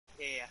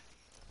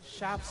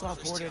shop's all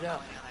boarded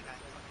up.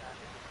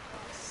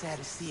 Sad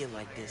to see it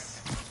like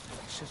this.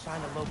 Should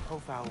find a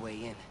low-profile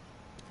way in.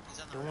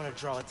 Don't want to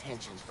draw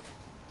attention.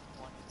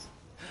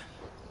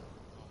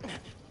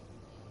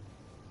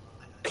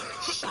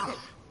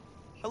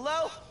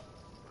 Hello?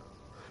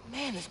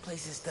 Man, this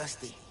place is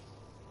dusty.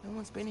 No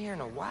one's been here in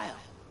a while.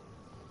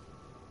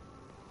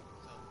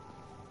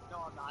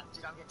 No, I'm not.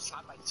 Dude, I'm getting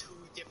shot by 2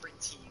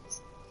 different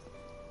teams.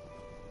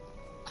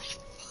 I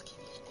fucking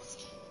hate this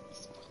game.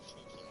 This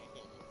fucking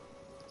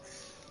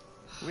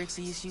game. Rick's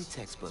ESU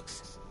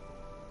textbooks.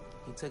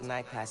 He took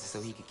night classes so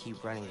he could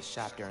keep running the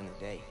shop during the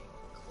day.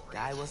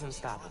 Guy was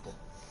unstoppable.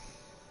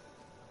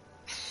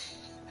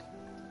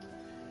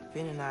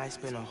 Finn and I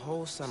spent a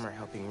whole summer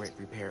helping Rick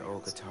repair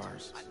old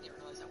guitars. I didn't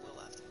realize that Will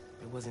left.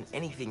 There wasn't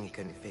anything he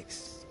couldn't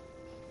fix.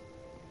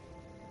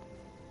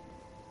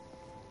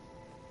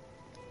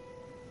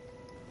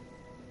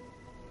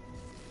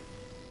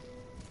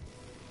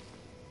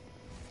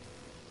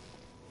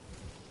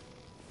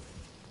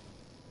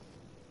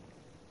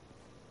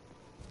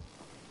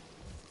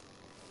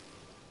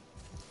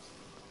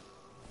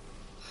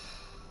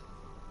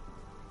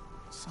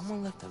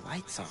 Someone left the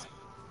lights on.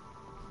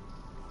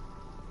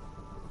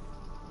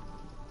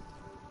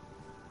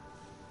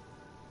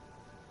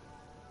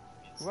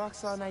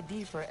 Roxxon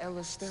ID for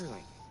Ella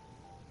Sterling.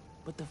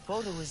 But the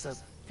photo is of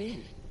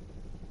Finn.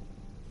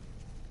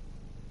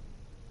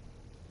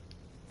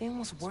 Finn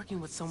was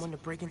working with someone to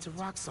break into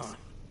Roxxon.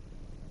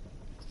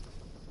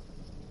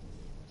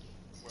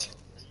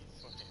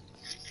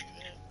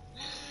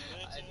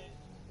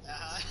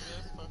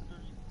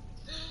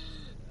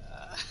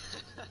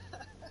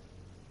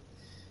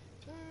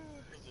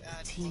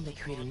 The team that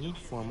created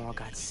Nuform all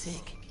got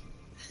sick.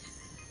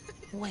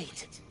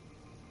 Wait.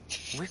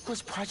 Rick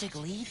was project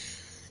lead?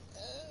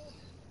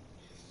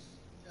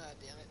 God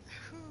damn it.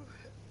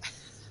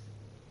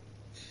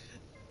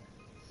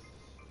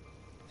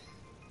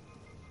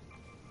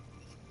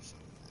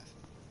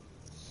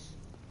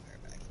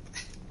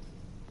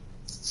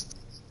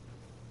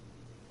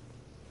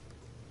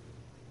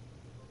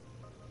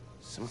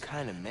 Some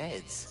kind of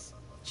meds.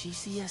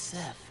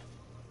 GCSF.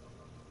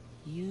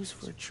 Used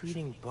for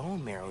treating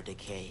bone marrow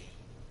decay.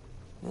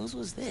 Whose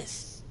was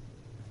this?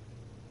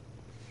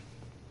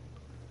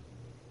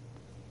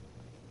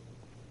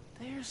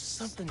 There's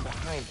something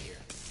behind here.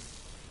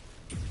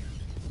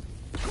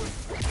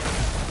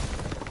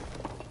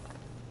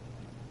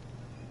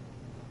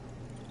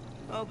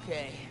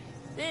 Okay,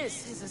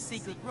 this is a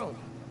secret room.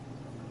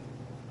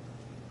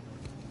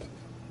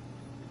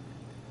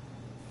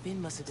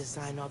 Finn must have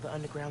designed all the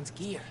Underground's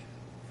gear.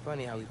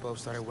 Funny how we both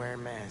started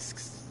wearing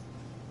masks.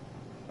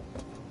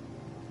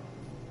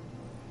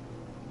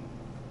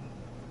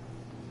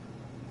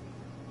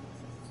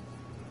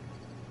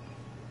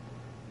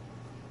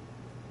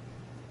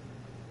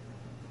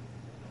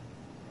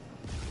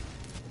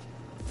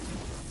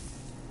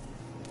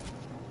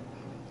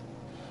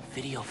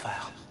 Video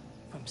file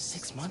from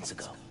 6 months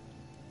ago.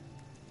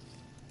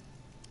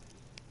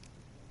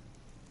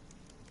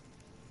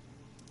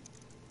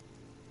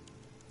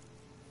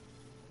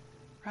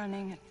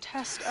 Running a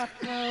test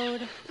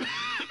upload.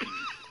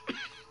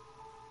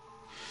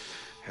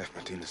 Half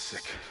my team is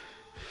sick.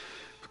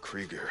 But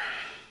Krieger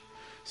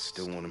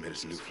still want him in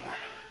his new form.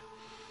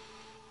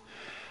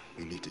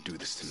 We need to do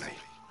this tonight.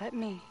 Let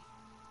me.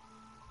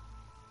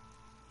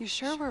 You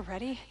sure we're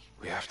ready?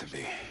 We have to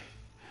be.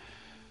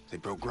 They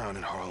broke ground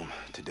in Harlem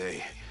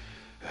today,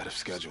 ahead of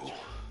schedule.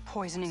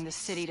 Poisoning the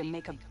city to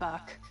make a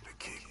buck. They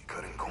keep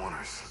cutting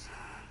corners,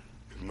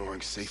 ignoring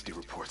safety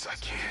reports. I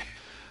can't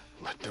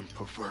let them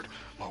pervert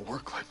my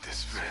work like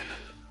this, Finn.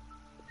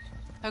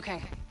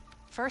 Okay,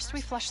 first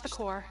we flush the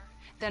core,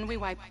 then we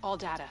wipe all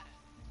data.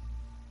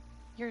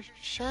 You're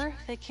sure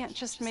they can't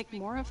just make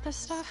more of this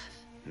stuff?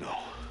 No.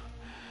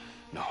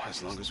 No,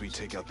 as long as we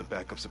take out the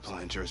backup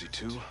supply in Jersey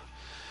too.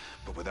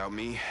 But without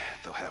me,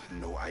 they'll have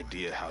no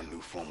idea how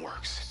Nuform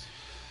works.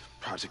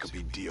 Project will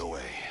be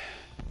DOA.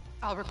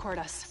 I'll record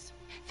us.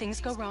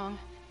 Things go wrong,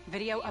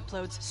 video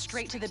uploads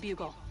straight to the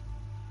Bugle.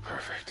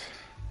 Perfect.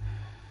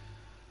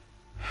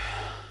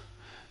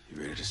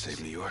 You ready to save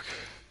New York?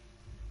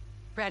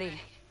 Ready.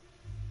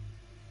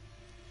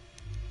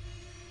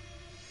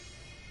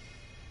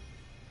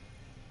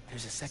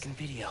 There's a second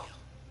video.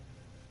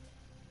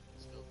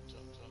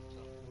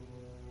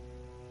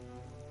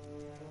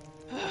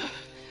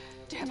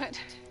 Damn it.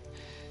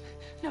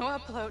 No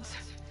uploads.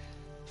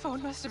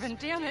 Phone must have been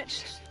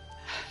damaged.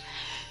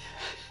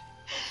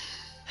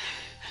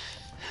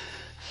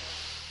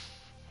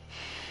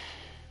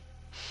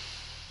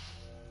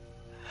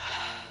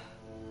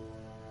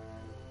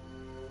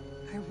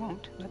 I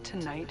won't let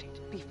tonight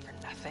be for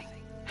nothing.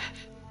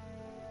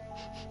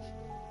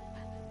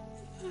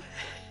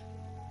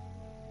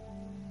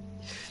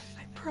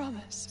 I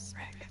promise,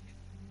 Rick.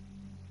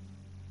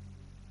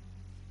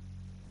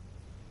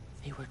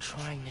 They were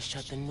trying to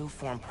shut the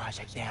Nuform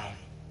project down.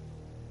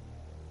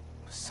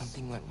 But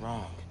something went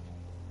wrong.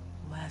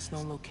 Last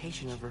known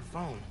location of her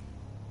phone.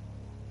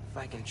 If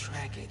I can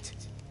track it.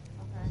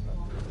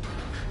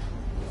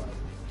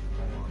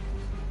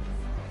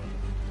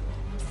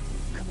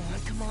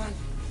 Come on.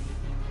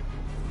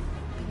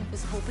 Be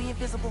invisible, be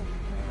invisible.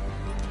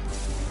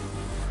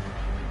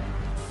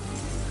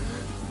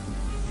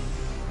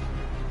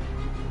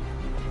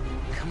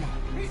 Come on.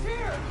 He's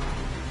here!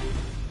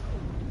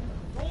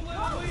 Don't let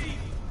him leave!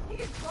 He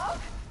can cloak?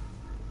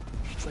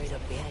 Straight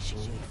up vanishing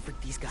when we freak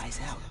these guys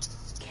out.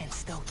 Can't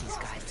stealth these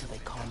guys till they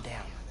calm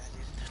down.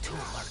 They're too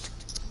alert.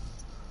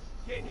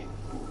 Get him!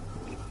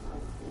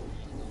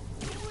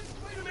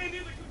 Spiderman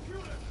near the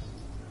computer!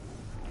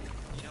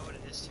 You know what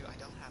it is too? I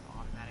don't have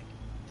automatic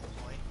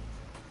deploy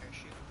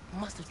parachute.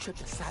 Must have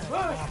tripped a silent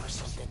alarm or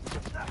something.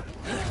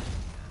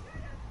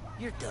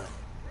 You're done.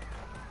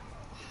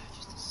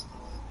 Just a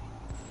small.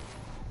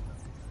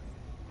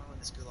 I'm gonna win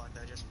this gulag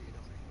though, just for you,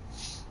 don't worry.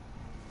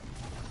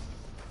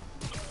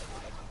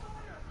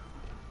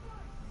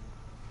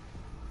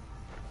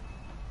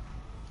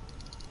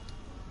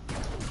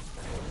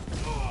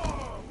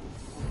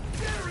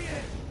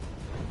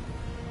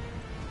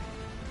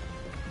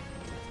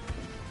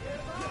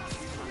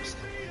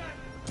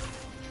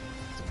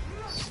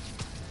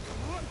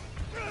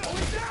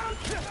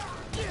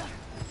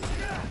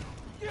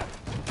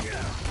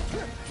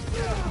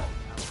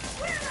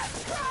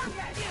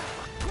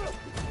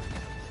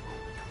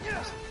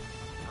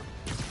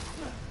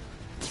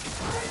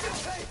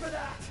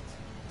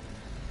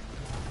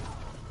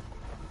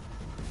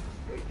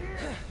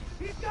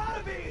 He's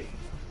gotta be!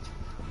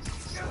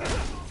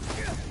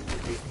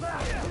 He's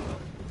back!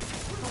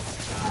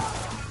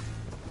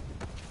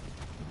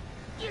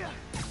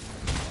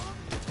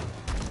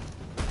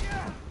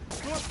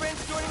 More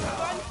friends joining the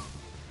fun?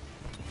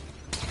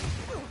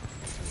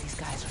 These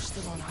guys are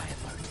still on high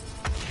alert.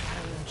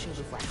 Gotta let them chill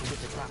before I can get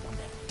the drop on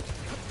them.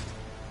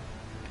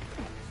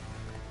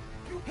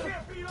 You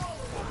can't beat all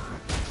of them!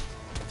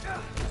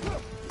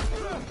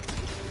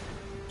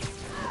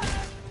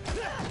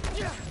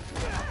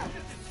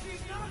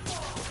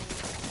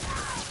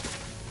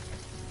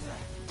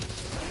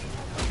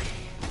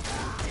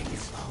 Take it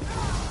slow.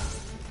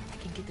 I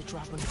can get the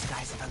drop on these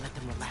guys if I let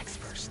them relax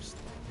first.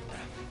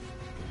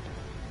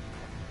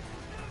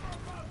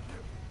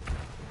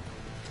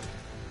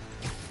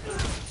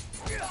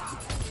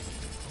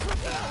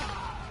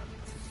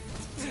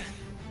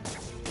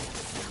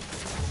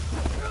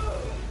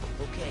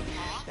 Okay,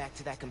 back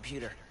to that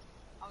computer.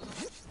 I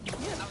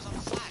was on the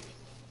flag.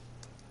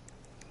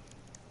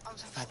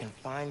 If I can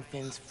find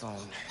Finn's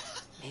phone,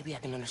 maybe I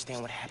can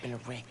understand what happened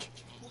to Rick.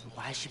 And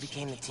why she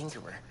became the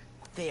Tinkerer.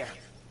 There.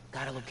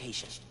 Got a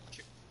location.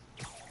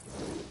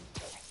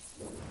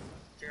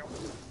 Carol.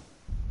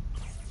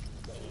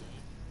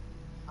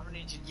 I'm gonna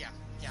need you. Yeah.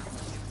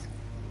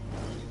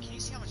 Can you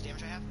see how much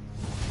damage I have?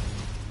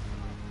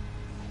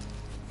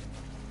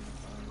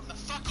 A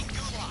fucking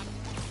gulag.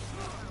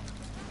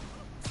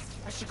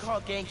 I should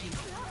call Genki.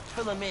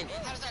 Fill him in.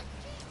 How does that?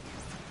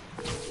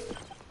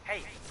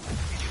 Hey,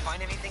 did you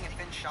find anything in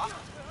Finn's shop?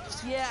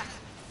 Yeah.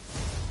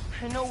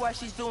 I know why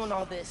she's doing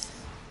all this.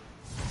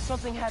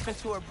 Something happened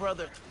to her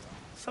brother.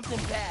 Something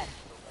bad.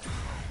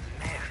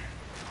 Man,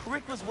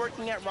 Rick was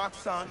working at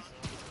Roxxon.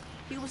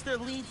 He was their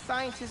lead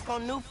scientist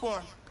on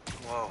Newform.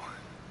 whoa.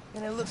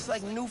 And it looks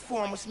like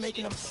Newform was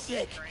making him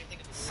sick.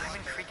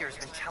 Simon Krieger's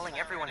been telling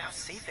everyone how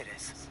safe it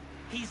is.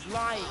 He's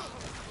lying.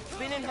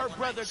 Finn and her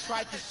brother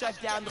tried to shut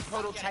down the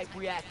prototype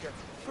reactor.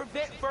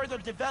 Prevent further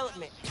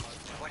development.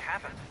 What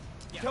happened?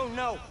 Don't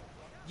know.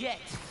 Yet.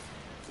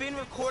 Finn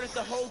recorded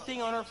the whole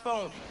thing on her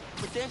phone,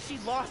 but then she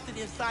lost it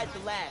inside the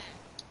lab.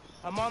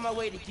 I'm on my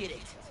way to get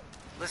it.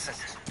 Listen,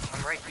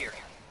 I'm right here.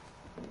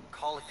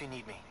 Call if you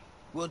need me.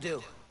 Will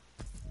do.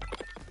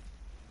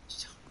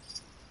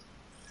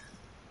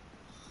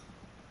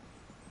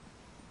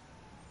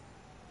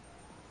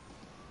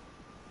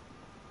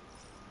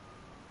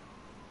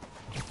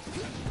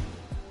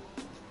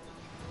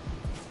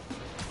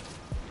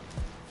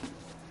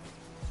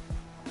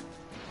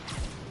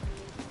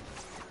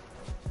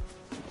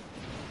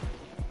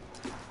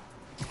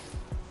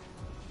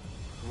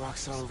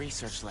 Roxxon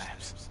Research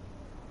Labs.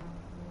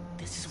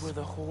 This is where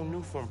the whole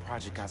Newform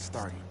project got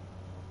started.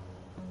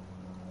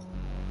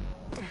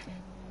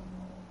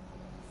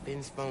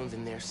 Finn's phone's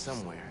in there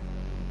somewhere.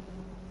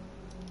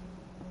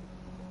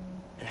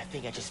 And I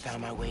think I just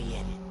found my way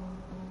in.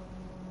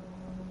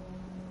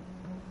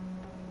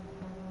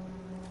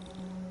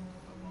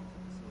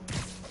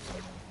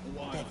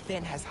 That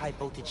vent has high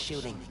voltage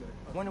shielding.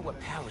 Wonder what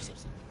powers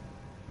it.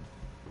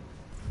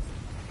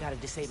 Gotta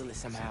disable it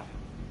somehow.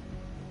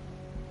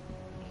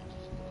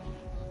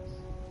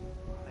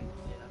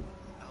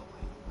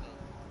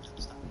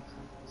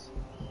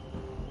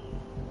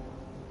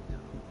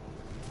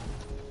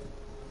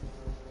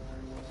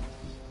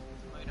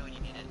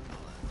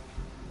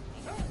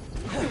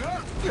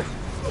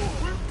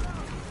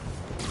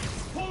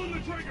 Pulling the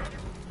trigger!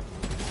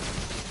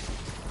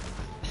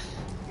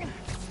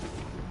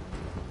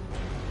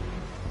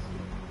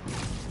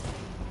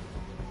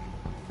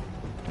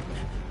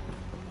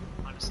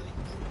 Honestly,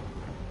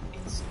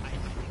 I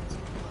think it's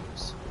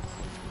close.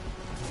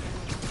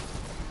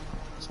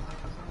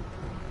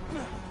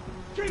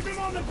 Keep him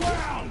on the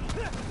ground!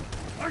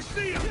 I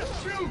see him!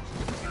 Shoot!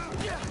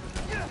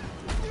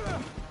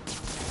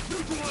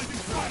 Neutralizing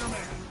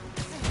Spiderman!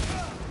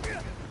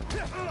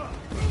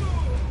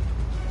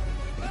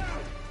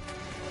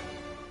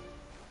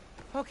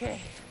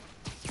 Okay.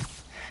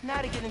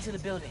 Now to get into the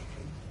building.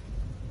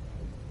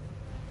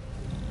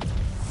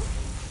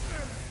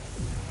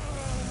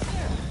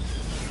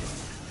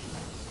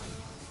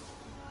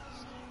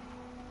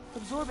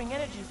 Absorbing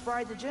energy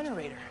fried the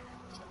generator.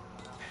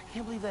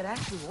 Can't believe that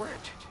actually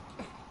worked.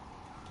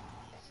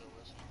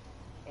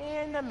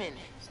 And I'm in.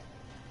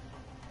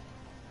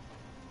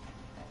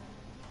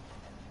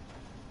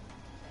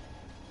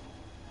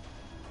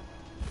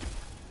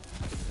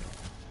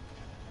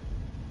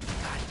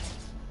 Got it.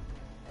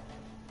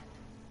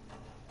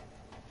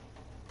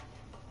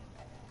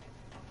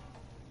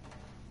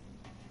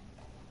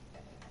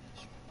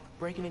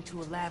 Breaking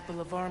into a lab full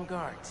of armed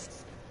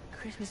guards.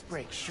 Christmas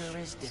break sure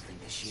is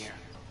different this year.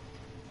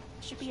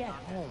 I should be at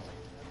home,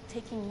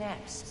 taking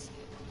naps,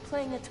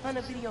 playing a ton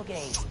of video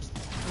games,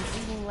 and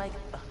eating like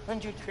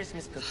 100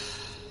 Christmas cookies.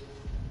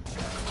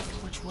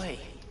 Which way?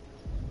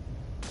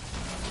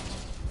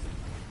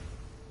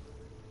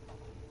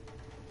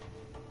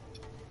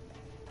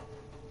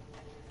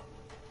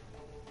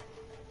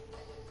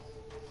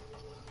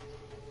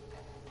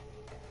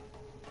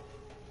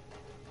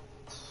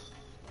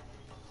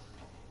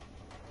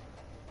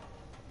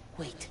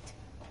 Wait,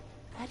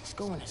 I just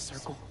go in a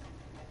circle?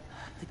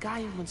 The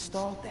guy who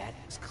installed that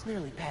is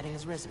clearly padding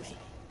his resume.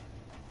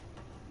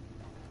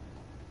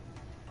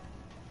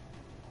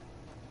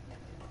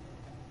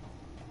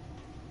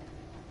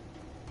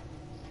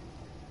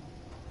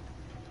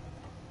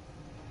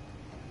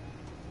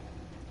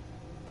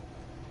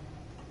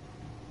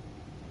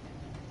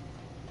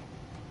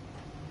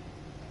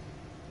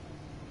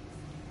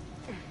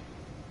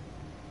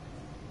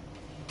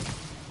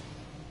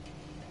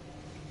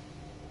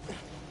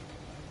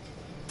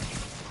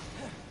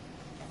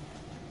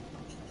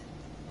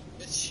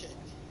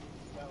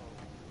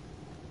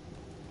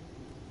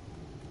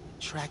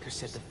 Tracker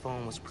said the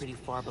phone was pretty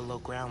far below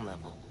ground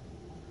level.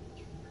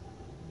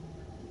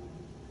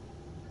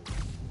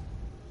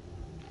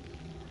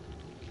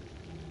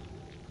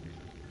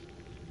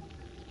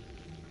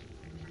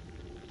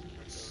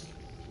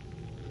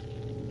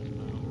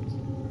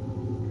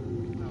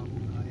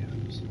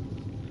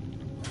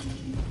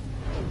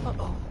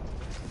 Uh-oh.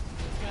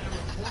 Got a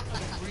report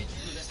of a breach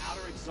through the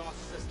outer exhaust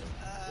system.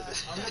 If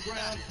it's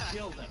underground,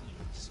 kill them.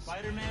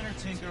 Spider-Man or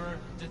Tinkerer,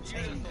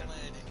 detain them.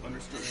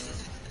 Understood,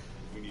 sir.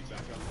 We need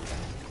backup.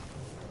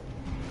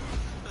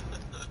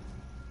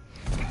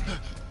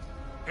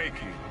 Hey,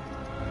 kid.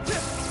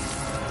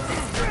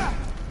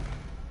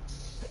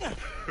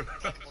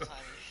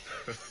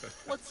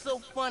 What's so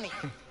funny?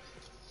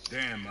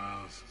 Damn,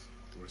 Miles.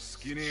 For a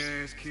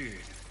skinny-ass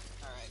kid,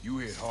 you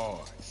hit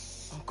hard.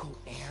 Uncle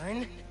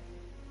Aaron?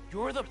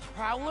 You're the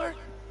Prowler?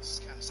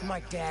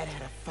 My dad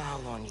had a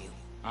foul on you.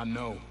 I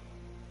know.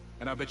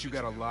 And I bet you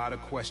got a lot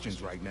of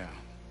questions right now.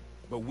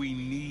 But we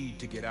need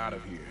to get out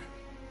of here.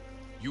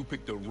 You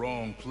picked the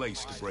wrong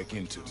place to break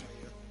into.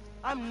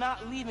 I'm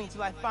not leaving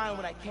till I find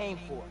what I came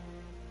for.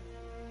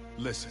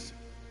 Listen,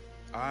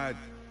 I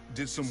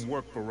did some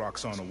work for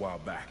Roxxon a while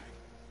back.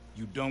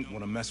 You don't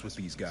want to mess with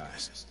these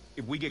guys.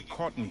 If we get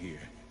caught in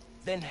here...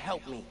 Then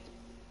help me.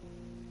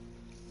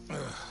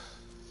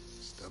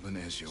 Stubborn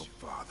as your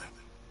father.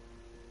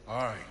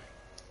 All right,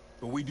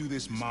 but we do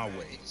this my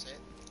way.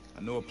 I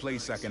know a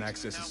place I can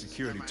access a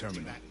security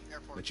terminal.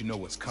 Let you know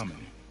what's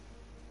coming.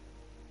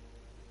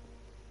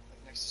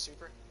 Next to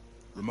Super?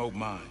 Remote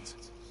mines.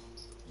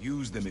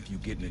 Use them if you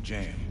get in a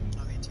jam.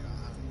 Oh, me too.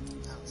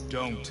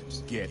 Don't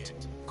get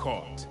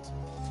caught.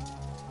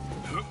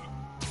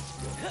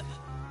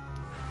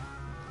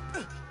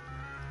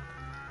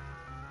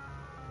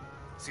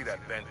 See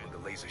that vent with the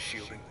laser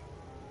shielding?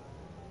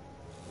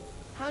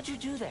 How'd you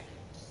do that?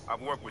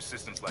 I've worked with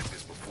systems like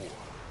this before.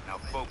 Now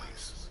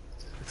focus.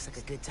 Looks like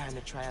a good time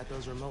to try out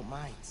those remote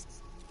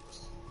mines.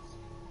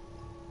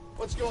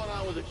 What's going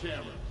on with the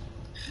cameras?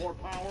 More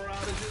power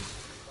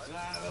outages?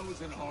 Nah, that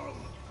was in Harlem.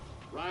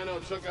 Rhino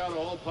took out a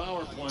whole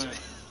power plant.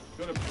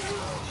 Could have...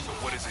 So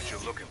what is it you're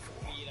looking for?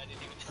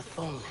 A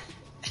phone.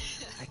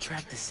 I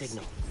tracked the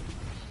signal.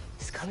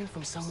 It's coming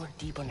from somewhere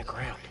deep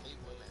underground.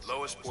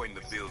 Lowest point in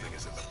the building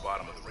is at the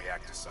bottom of the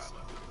reactor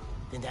silo.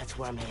 Then that's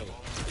where I'm headed.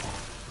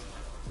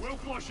 We'll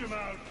flush him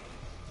out.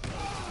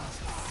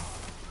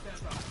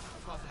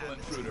 Possible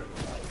intruder.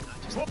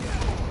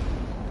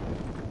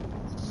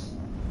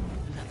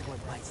 Nothing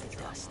but bites the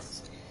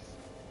dust.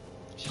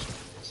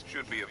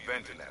 Should be a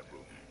vent in that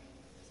room.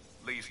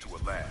 Leads to a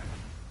lab,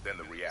 then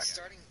the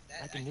reactor.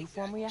 Like a new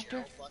form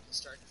reactor?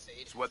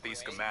 It's what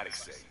these schematics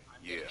say.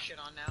 Yeah. Shit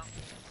on now.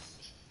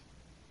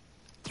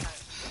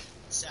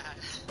 Sad.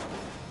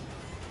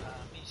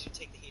 You should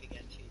take the heat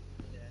again, Chief.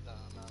 No.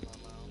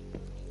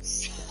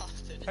 Stop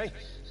it. Hey,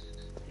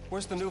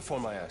 where's the new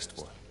form I asked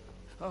for?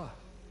 Oh,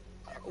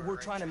 we're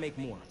trying to make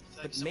more,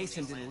 but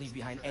Mason didn't leave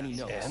behind any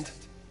notes. And?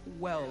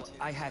 Well,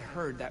 I had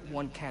heard that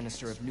one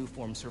canister of new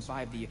form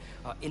survived the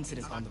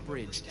incident on the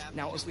bridge.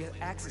 Now, if we had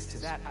access to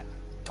that,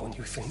 Don't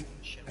you think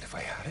that if I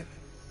had it,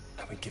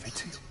 I would give it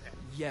to you?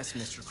 Yes,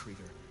 Mr.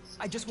 Krieger.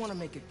 I just want to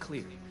make it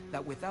clear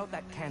that without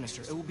that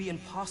canister, it will be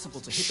impossible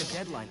to hit the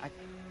deadline.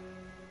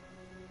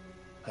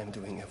 I'm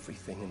doing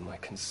everything in my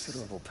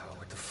considerable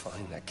power to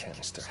find that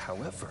canister.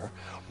 However,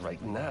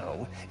 right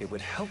now, it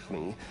would help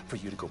me for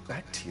you to go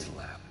back to your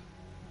lab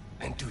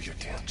and do your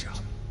damn job.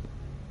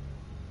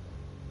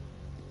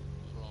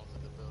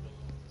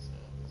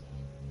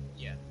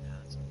 Yeah.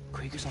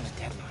 Krieger's on a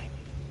deadline.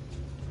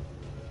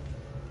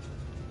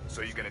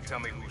 So you gonna tell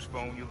me whose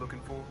phone you're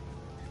looking for?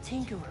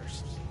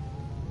 Tinkerers.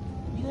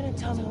 You gonna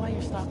tell me why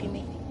you're stalking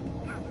me?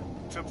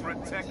 To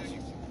protect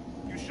you.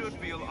 You should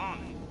feel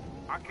honored.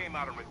 I came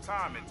out of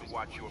retirement to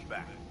watch your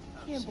back.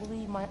 Can't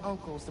believe my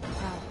uncle's the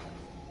prowler.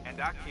 And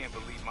I can't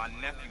believe my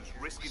nephew's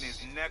risking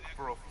his neck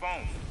for a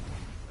phone.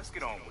 Let's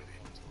get on with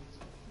it.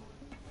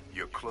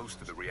 You're close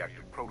to the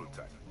reactor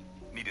prototype.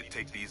 Need to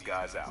take these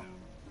guys out.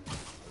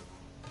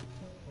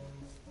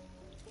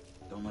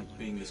 Don't like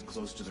being this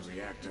close to the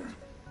reactor.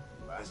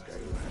 Last guy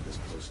who had this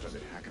close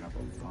started hacking up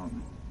on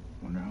phone.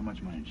 Wonder how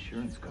much my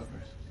insurance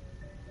covers.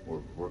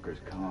 Or workers'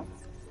 comp.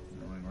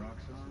 Knowing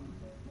Roxxon?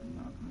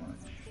 Not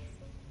much.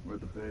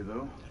 Worth the pay,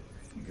 though.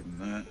 I'll give him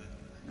that.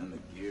 And the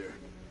gear.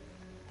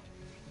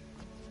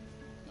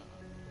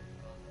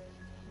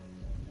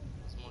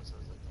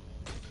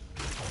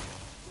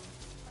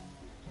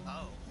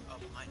 Oh,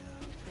 I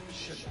know.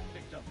 Should have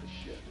picked up the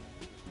shit.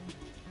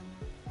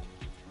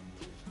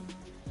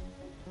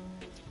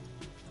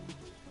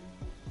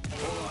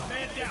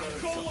 Man down!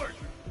 Go alert!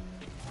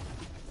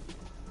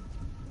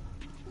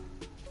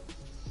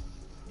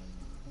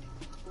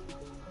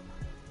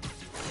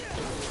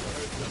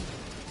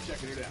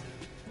 Checking it out.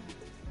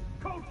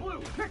 Code Blue,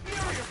 pick the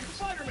area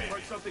for Spiderman!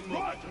 Heard something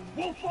moving. Roger,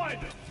 we'll find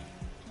him!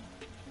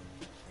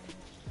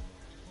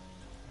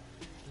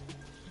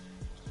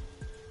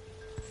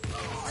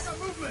 I got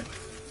movement!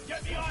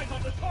 Get the eyes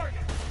on the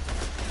target!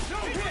 No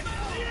hit! In the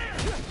air!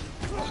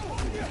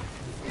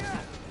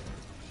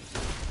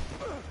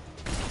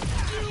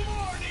 Two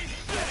more need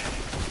dead!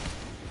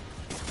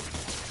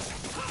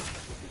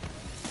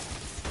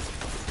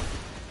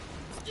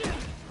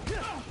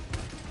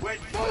 Quit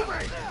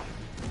moving!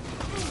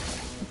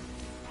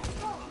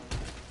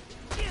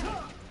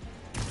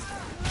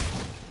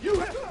 You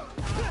have...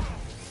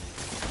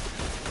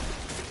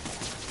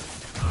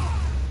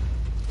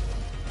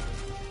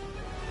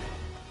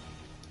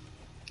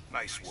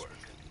 Nice work.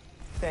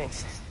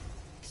 Thanks.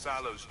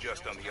 Silo's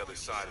just on the other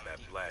side of that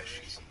blast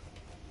sheet.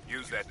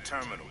 Use that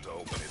terminal to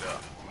open it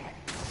up.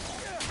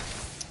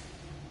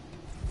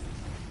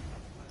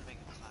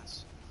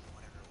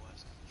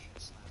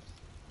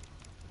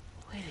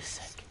 Wait a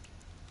sec.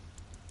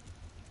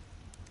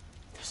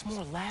 There's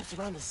more labs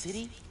around the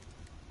city?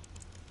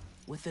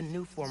 With a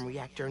new form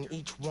reactor in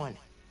each one.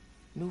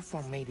 New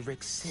form made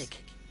Rick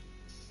sick.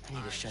 I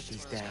need to shut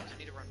these down. I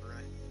need to run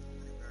Brian.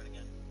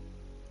 Again.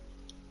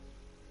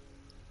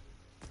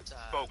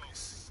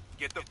 Focus.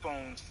 Get the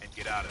phone and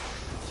get out of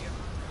here.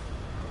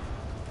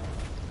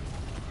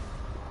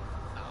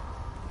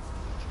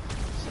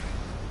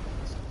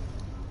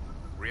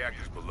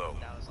 Reactors below.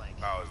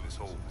 Powers this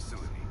whole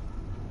facility.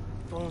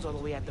 Phone's all the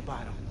way at the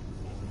bottom.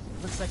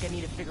 Looks like I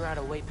need to figure out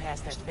a way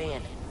past that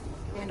fan.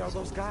 And all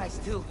those guys,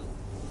 too.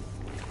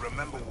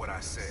 Remember what I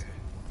said.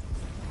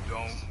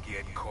 Don't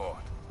get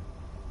caught.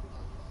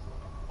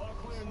 All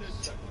clear in this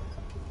sector.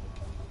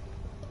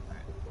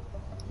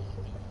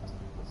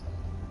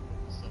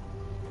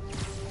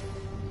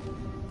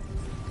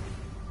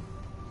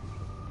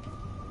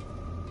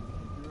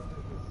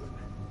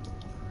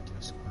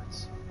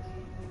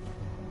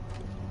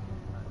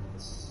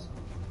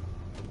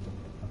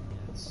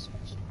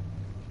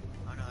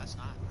 Oh no, that's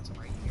not. That's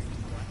right here to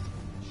the left.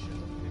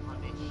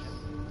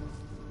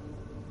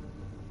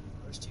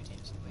 There's two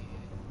teams. Wait.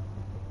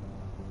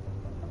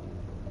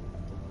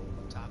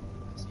 Top.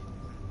 I see it.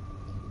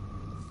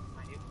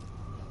 I do.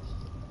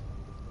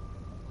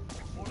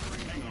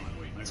 Hang on,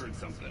 wait, I heard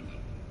something.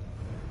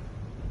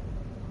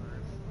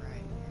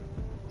 Right.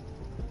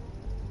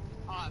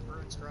 Ah,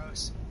 Bruin's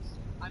gross.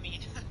 I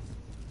mean...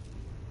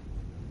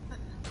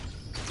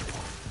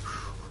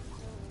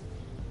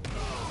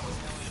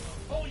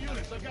 All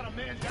units, I've got a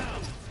man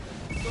down.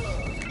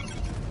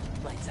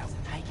 Lights out.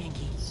 Hi,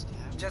 Genki.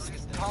 Just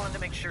calling to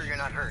make sure you're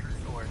not hurt,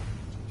 or,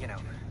 you know,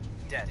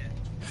 dead.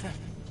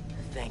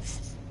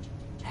 Thanks.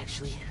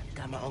 Actually,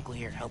 got my uncle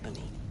here helping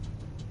me.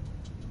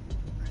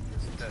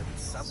 The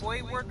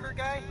subway worker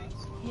guy?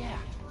 Yeah.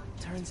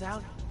 Turns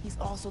out, he's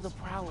also the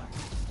Prowler.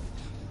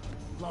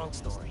 Long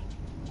story.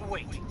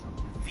 Wait, the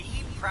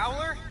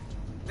Prowler?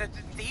 The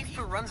thief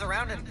who runs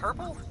around in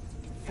purple?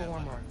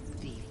 Former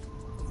thief.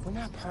 We're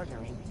not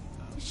partnering.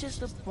 It's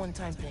just a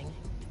one-time thing.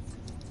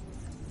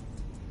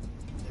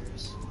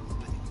 There's...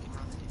 I think we can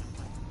run the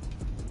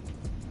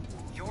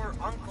dynamite. Your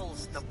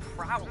uncle's the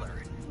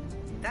Prowler.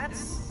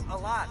 That's a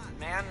lot,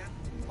 man.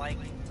 Like,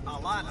 a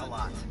lot.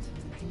 I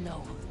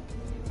know.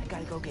 I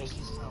gotta go,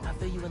 Genki. I'll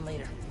fill you in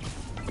later.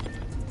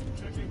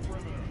 Checking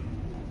perimeter.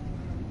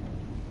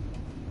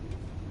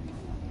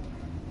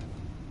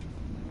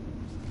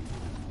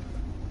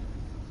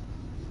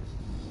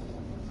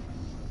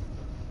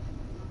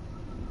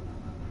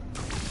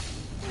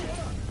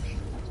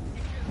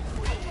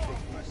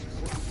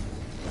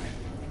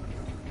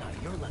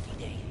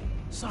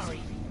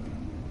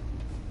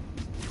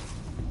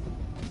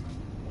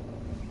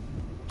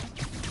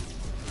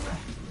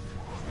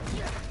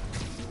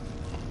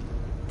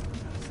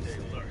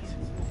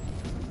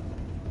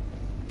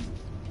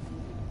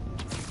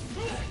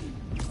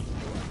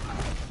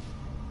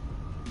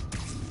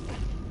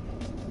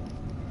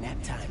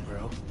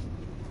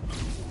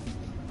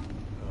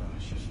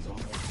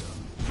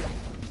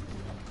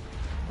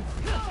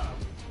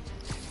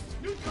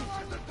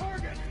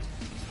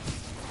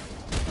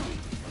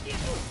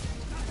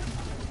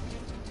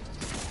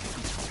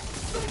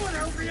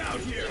 Help me out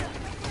here!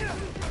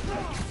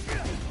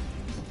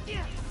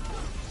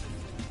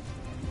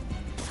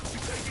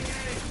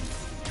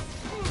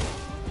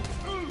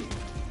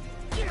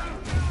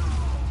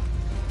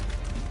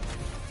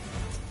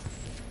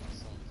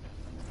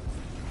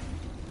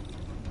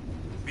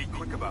 Be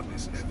quick about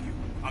this, nephew.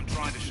 I'm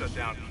trying to shut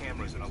down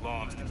cameras and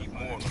alarms to keep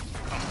more of them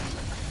from coming.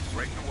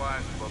 Break the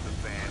wires above the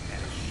fan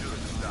and it should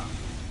stop.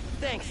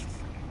 Thanks.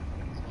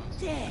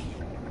 Dang.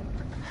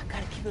 I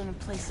gotta keep them in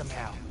place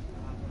somehow.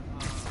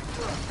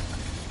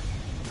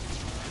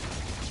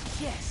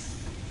 Yes.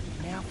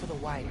 Now for the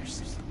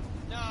wires.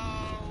 No.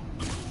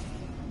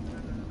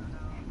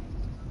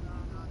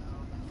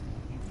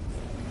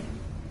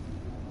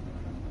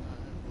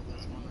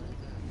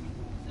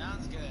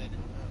 Sounds good.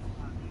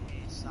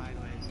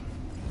 Sideways.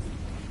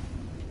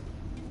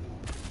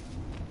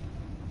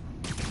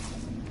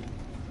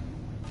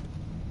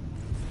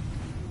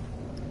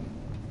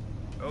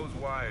 Those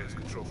wires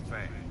control the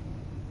fan.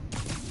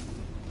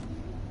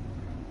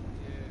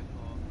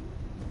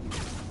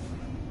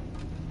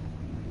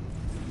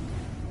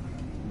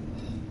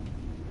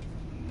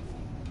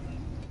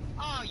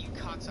 Oh, you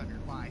cocksucker.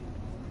 Why?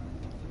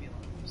 Leave me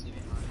alone. Just leave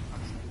me alone.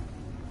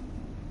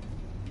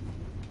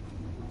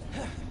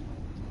 Cocksucker.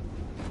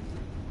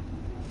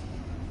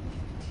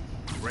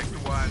 Break the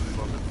wires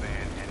above the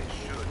fan and it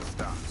should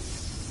stop.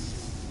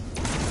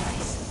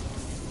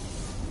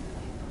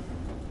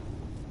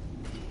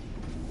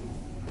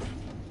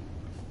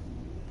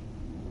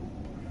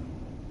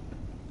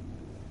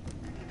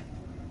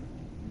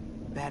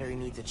 Battery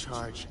needs a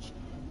charge.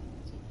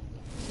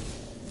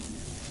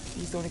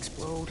 Please don't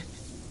explode.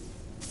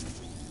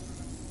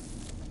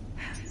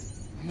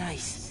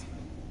 Nice.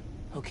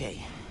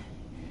 Okay.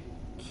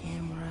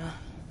 Camera,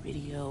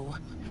 video.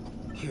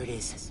 Here it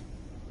is.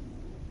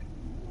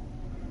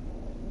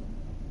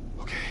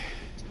 Okay.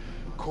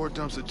 Core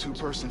dump's a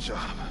two-person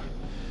job.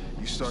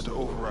 You start to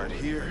override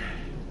here,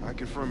 I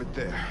confirm it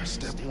there.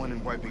 Step one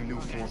in wiping new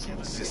form from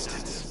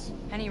existence.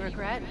 Any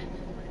regret?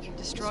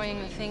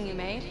 Destroying the thing you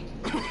made?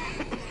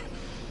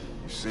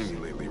 You've seen me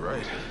lately,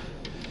 right?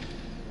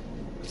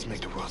 Let's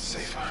make the world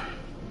safer.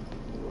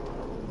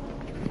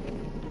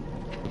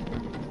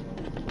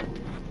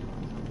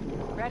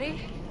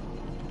 Ready?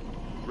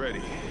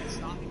 Ready.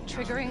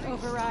 Triggering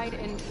override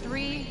in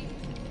 3,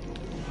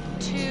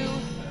 2...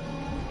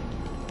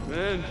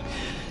 Man.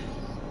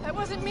 That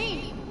wasn't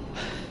me!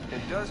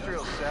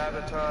 Industrial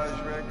sabotage,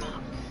 Rick?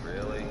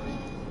 Really?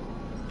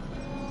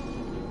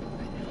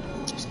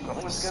 No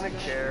one's gonna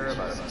care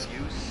about a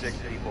few sick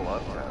people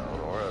uptown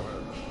or a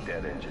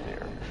dead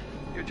engineer.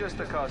 You're just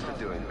the cost of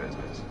doing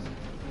business.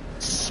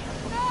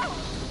 No!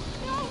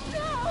 No,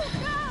 no,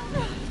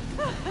 no!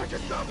 I can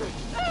stop it!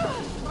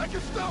 I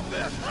can stop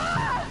this!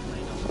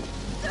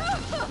 No!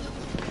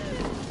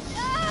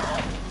 No!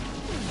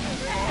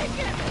 Rick!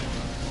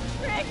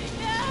 Rick,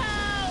 no!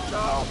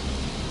 No!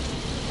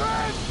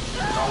 Man!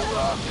 Don't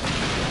look!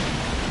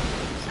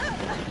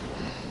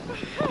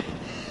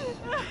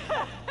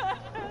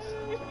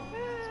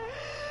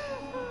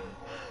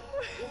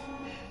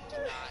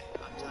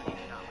 I'm telling you,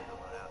 do not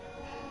let that out.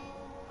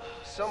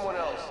 Someone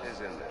else is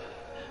in there.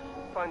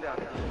 Find out.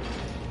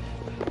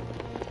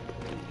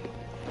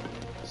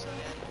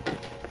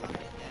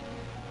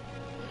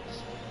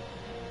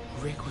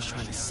 Rick was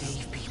trying to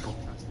save people.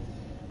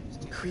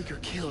 Krieger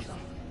killed them.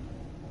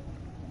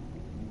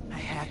 I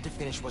have to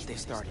finish what they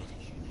started.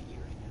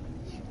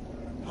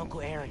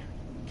 Uncle Aaron,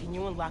 can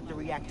you unlock the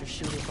reactor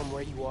shooter from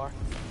where you are?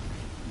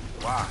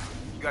 Why?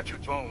 You got your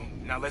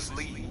phone. Now let's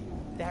leave.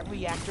 That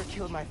reactor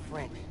killed my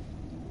friend.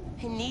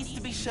 It needs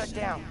to be shut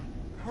down.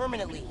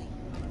 Permanently.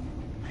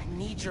 I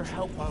need your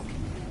help, Uncle.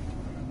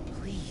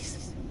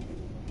 Please.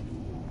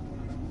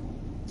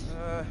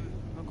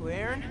 Uncle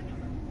Aaron?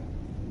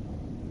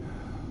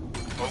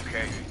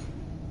 Okay.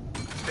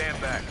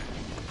 Stand back.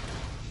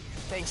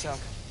 Thanks,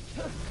 Uncle.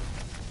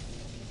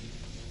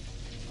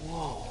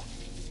 Whoa.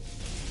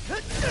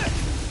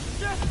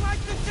 Just like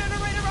the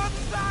generator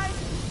outside!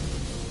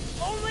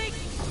 Only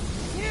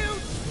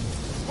huge!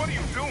 What are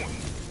you doing?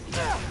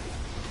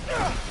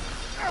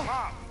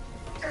 Mom,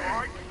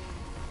 alright?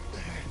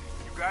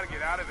 You gotta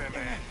get out of there,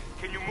 man.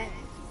 Can you move?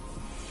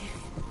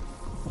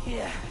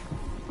 Yeah.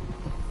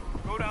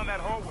 Go down that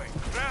hallway.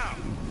 Now!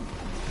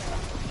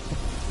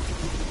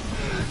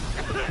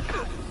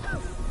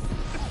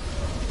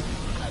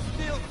 I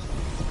feel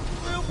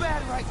real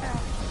bad right now.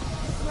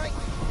 Like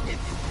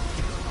it's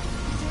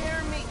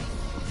tearing me.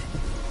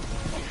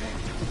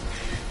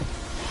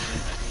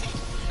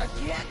 I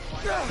can't.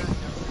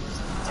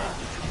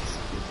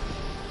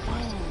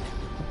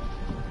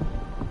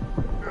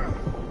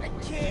 I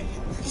can't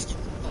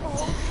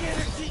hold the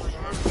energy.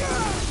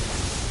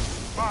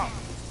 Mom,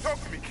 talk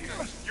to me, kid.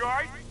 You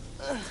alright?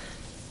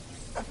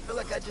 I feel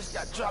like I just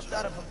got dropped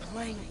out of a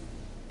plane.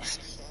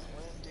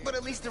 But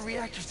at least the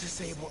reactor's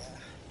disabled.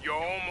 You're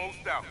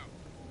almost out.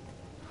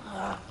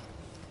 I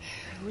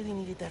really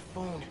needed that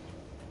phone.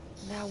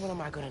 Now what am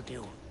I gonna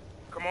do?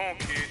 Come on,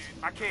 kid.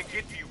 I can't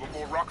get to you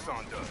before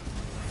Roxxon does.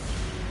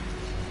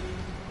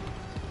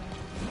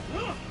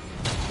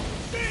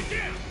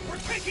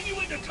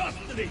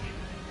 custody!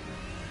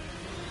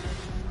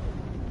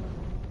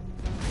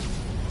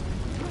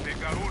 They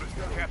got orders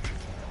to capture you.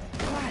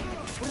 Why?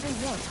 What do they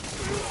want?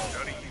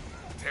 Study you,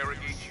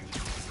 interrogate you.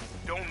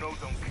 Don't know,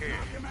 don't care.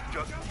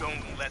 Just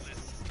don't let them.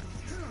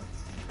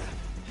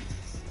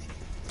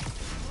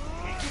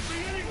 He could be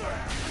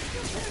anywhere!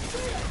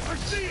 I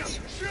see him!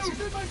 Shoot! He's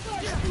in my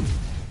sight!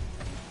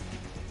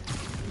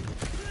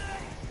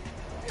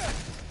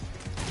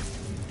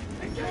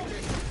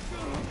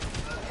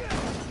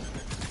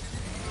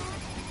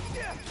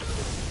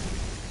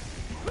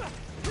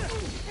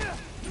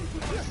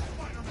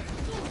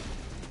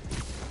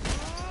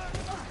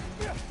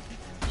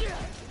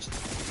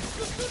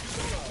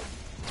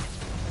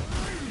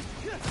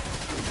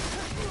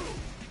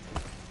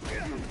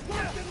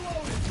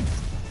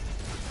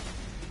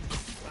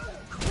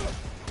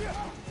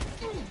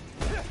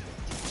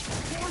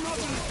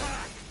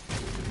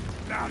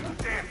 Now,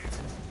 damn it!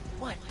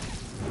 What?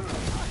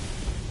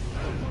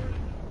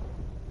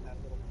 That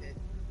little pit.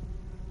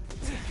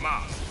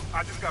 Mom,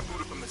 I just got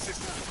booted from the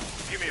system.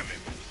 Give me a minute.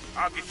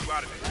 I'll get you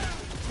out of there.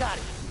 Got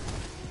it.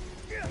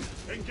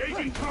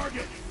 Engaging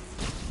target!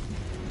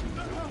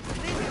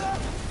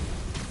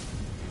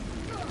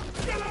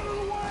 Get out of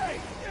the way!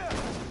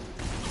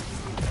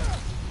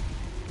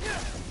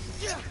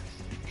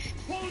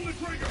 Pulling the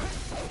trigger!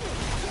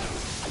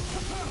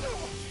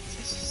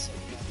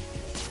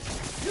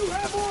 You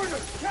have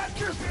orders!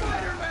 Capture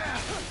Spiderman!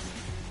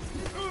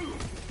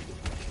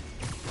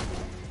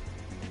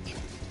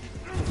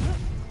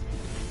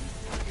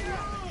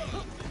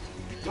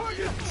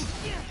 Target!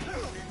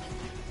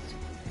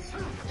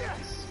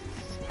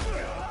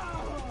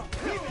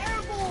 He's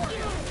airborne!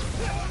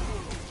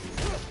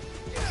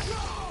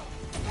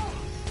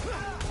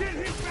 Get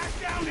him back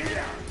down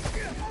here!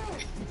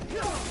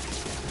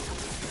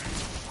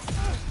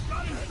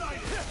 Got him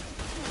sighted!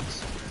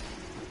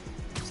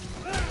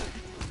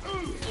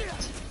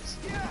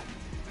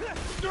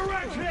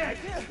 Direct hit!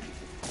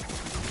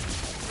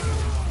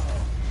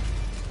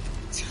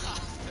 Top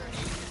 30.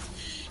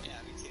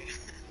 Yeah, me too.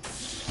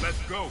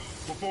 Let's go,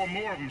 before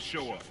more of them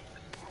show up.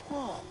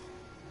 Whoa.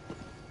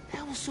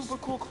 That was super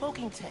cool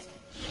cloaking tech.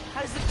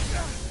 How does it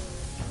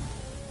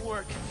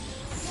work?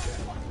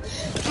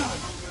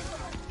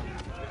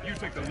 You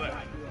take the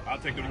left, I'll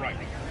take the right.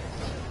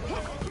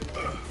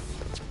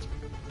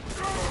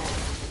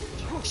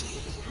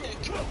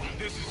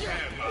 This is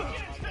bad, Mom.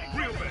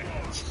 Real bad.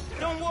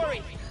 Don't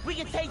worry. We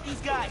can take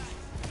these guys.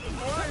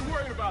 Oh, I ain't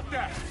worried about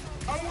that.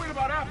 I'm worried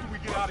about after we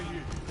get out of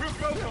here. We're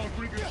both on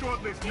Greeker's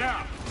short list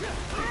now.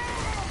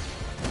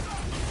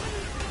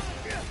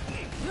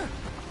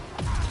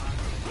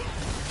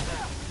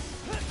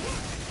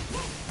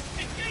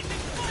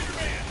 Engaging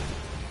Spider-Man!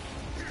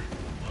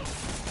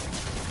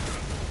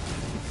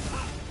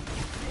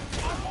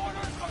 Our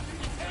orders are to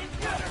detain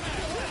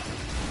Spider-Man!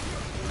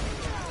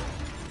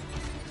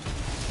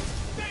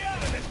 Stay out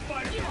of this,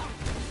 Spider-Man!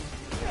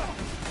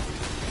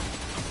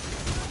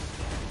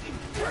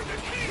 Where's the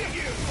key to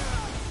you?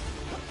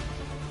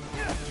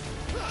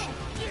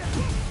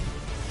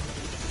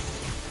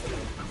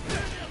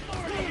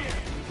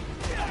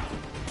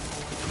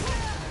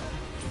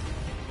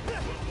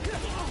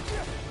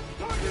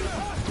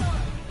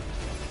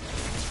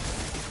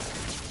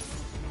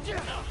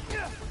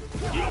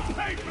 You'll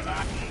pay for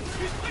that!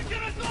 He's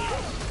licking us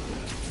off!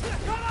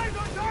 Got eyes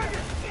on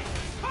target!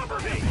 Cover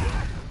me!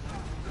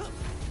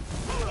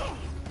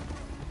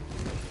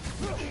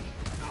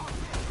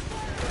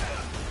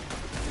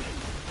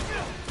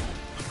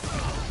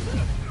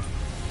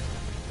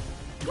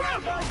 What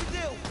am I to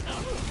do?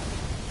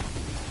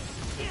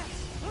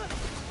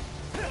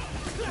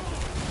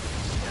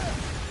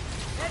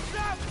 Heads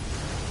up!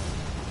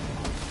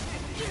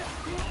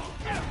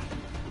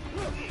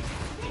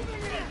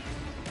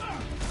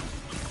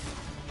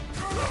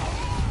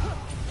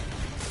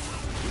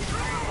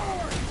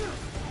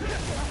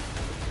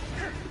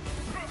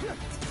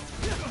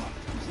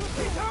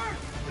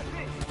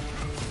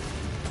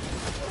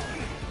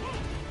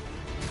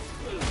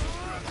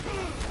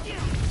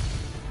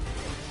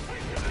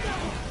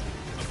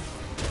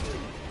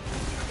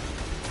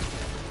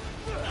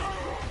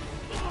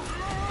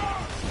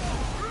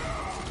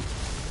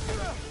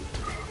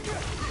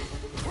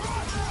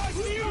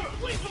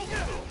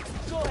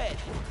 Go ahead.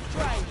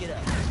 Try and get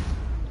up.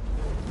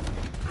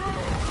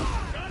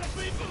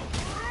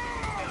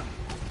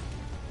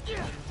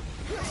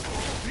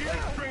 The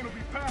X-train will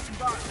be passing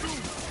by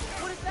soon.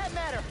 What does that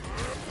matter?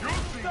 You'll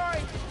see.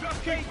 Sorry.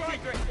 Just Trade keep fighting.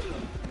 secret.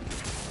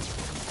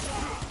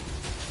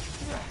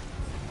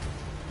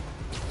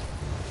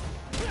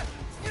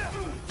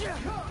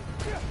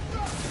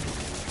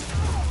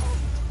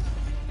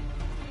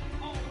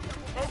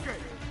 Okay,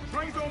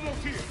 train's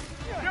almost here.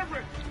 Get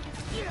ready.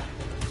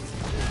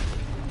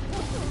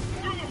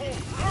 Through the hole.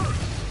 Hurry.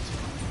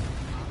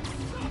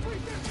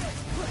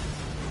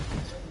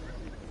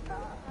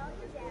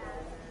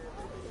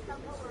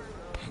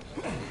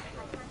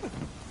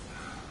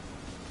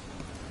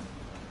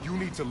 You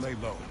need to lay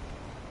low.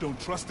 Don't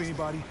trust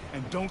anybody,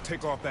 and don't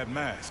take off that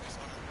mask.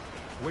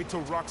 Wait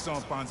till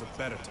Roxxon finds a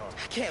better target.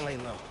 I can't lay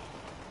low.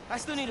 I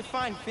still need to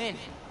find Finn.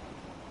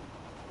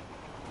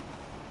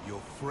 Your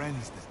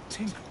friend's the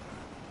Tinkerer.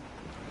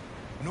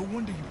 No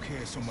wonder you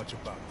care so much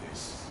about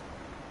this.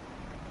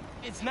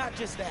 It's not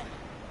just that.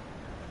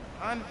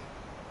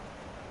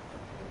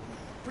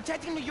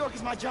 Protecting New York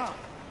is my job.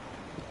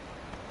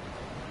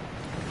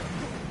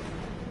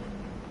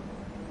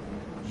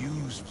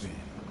 Use Finn.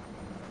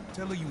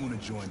 Tell her you want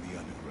to join the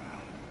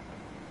underground.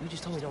 You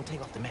just told me don't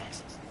take off the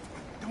mask.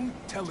 Don't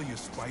tell her you're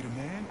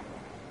Spider-Man.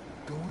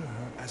 Go to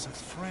her as a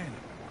friend.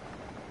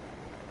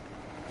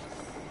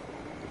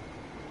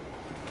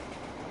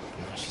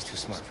 No, she's too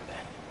smart for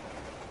that.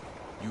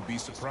 You'd be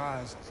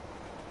surprised.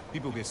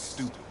 People get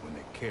stupid when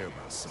they care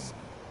about someone.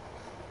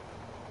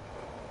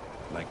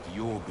 Like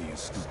you're being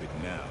stupid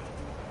now.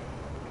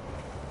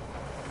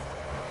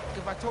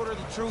 If I told her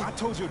the truth... I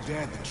told your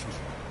dad the truth.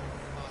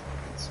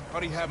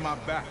 Thought he had my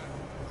back.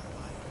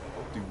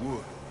 Hoped he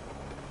would.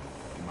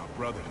 And my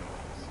brother knows.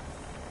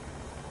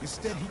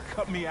 Instead, he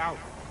cut me out.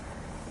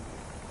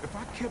 If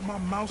I kept my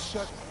mouth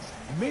shut,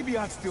 maybe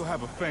I'd still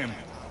have a family.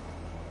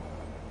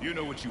 You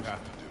know what you have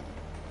to do.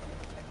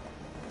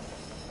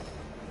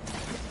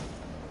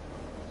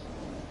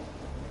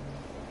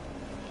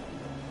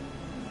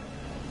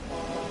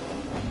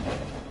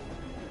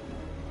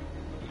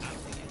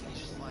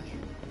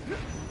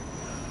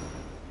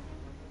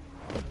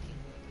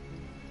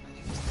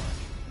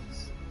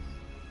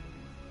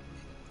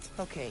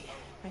 Okay,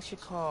 I should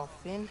call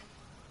Finn?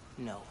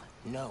 No.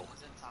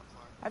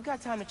 I've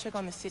got time to check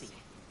on the city.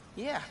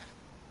 Yeah.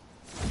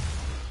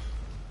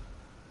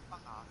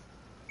 Fuck off.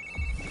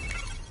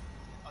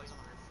 Oh, he's on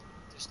the roof.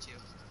 There's two.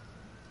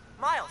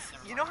 Miles,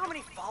 you know how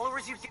many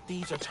followers you get?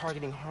 Thieves are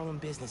targeting Harlem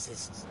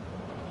businesses.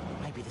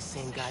 Might be the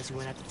same guys who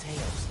went after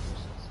Teos.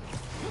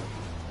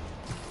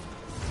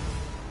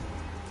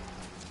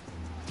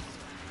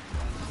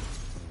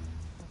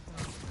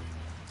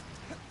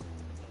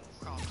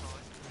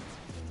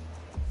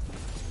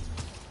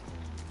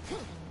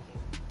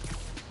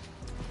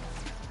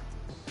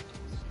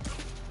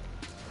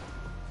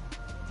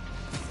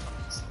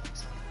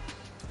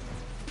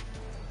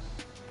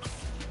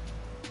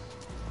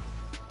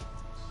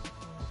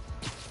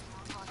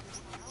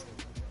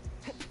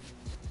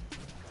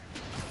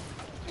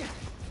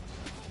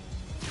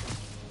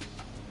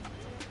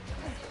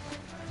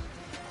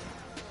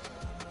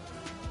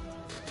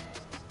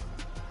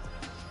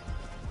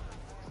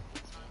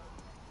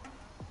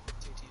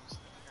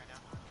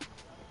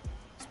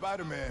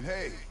 Spider-Man,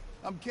 hey.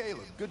 I'm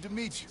Caleb. Good to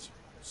meet you.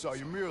 Saw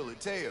your mural at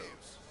Teos.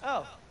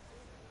 Oh,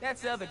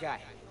 that's the other guy.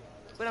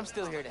 But I'm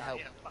still here to help.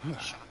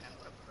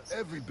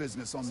 Every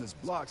business on this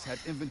block's had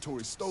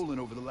inventory stolen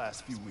over the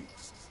last few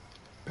weeks.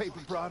 Paper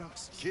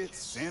products,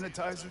 kits,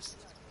 sanitizers.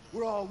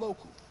 We're all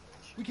local.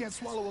 We can't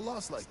swallow a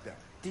loss like that.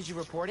 Did you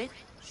report it?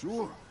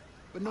 Sure,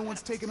 but no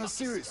one's taking us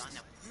seriously.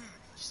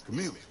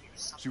 Camille,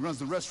 she runs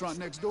the restaurant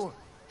next door.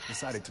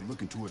 Decided to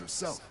look into it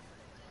herself.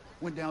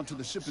 Went down to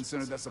the shipping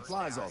center that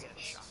supplies all of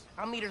us.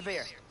 I'll meet her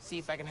there. See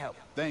if I can help.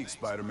 Thanks,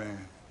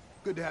 Spider-Man.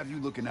 Good to have you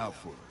looking out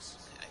for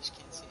us. I just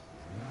can't see.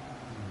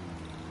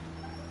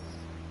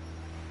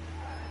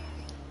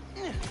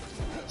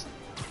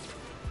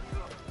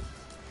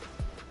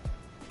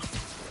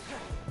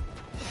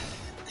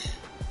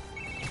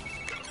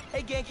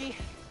 Hey, Genki.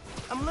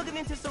 I'm looking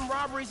into some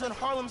robberies on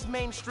Harlem's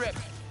main strip.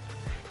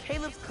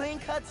 Caleb's Clean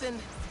Cuts and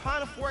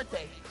Pana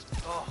Fuerte.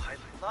 Oh, I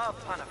love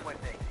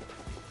Panafuente.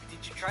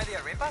 Did you try the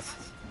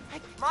arepas?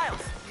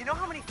 Miles, you know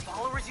how many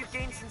followers you've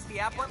gained since the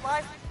app went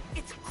live?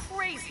 It's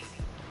crazy.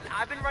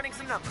 I've been running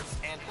some numbers,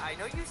 and I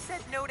know you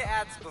said no to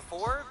ads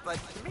before, but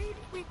maybe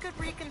we could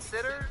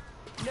reconsider?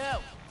 No.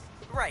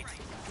 Right.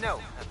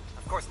 No,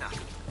 of course not.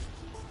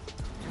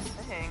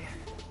 Just saying.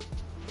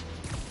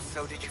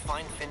 So did you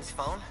find Finn's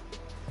phone?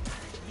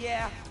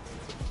 Yeah,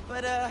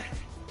 but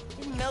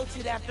it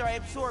melted after I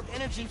absorbed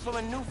energy from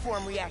a new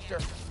form reactor.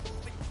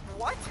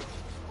 What?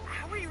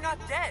 How are you not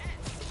dead?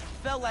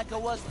 Felt like I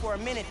was for a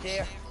minute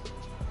there.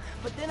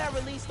 But then I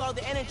released all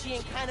the energy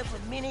in kind of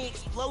a mini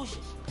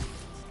explosion.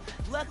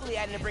 Luckily,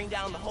 I didn't bring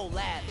down the whole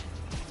lab.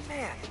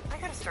 Man, I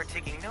gotta start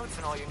taking notes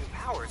on all your new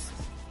powers.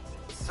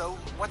 So,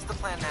 what's the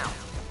plan now?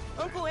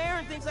 Uncle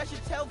Aaron thinks I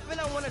should tell Finn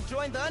I want to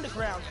join the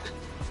underground.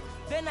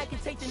 Then I can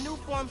take the new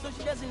form so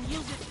she doesn't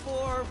use it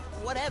for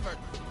whatever.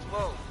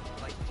 Whoa,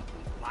 like,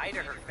 lie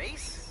to her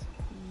face?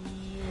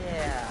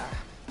 Yeah.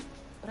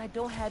 But I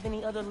don't have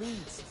any other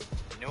leads.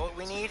 You know what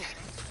we need?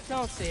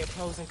 Don't say a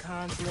pros and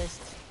cons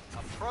list.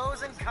 A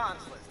pros and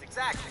cons list,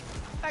 exactly.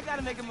 I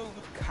gotta make a move.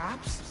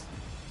 Cops?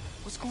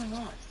 What's going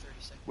on?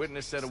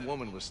 Witness said a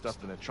woman was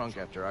stuffed in a trunk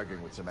after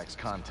arguing with some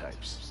ex-con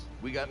types.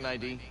 We got an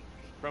ID?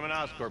 From an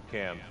Oscorp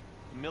cam.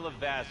 Mila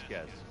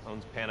Vasquez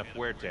owns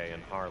Panafuerte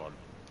in Harlem.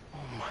 Oh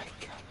my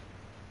god.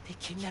 They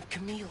kidnapped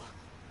Camila.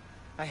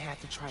 I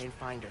had to try and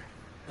find her.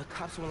 The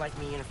cops won't like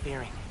me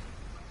interfering.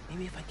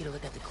 Maybe if I get a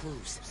look at the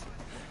clues.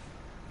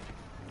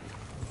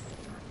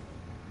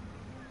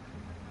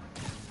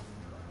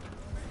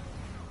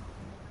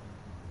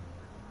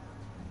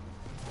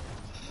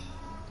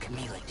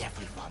 Camila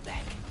definitely fought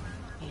back.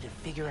 Need to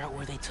figure out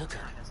where they took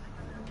her.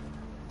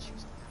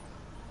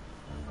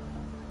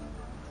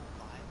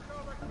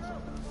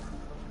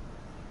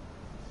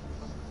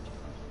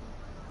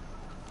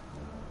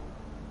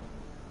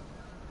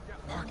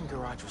 Parking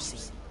garage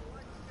receipt.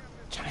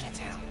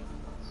 Chinatown.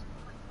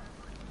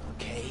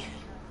 Okay.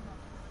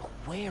 But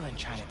where in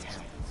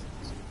Chinatown?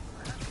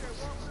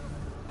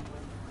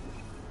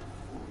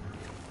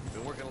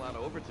 Been working a lot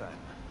of overtime.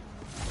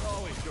 We're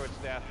always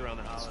short-staffed around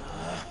the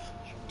holidays.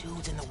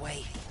 Dude's in the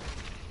way.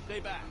 Stay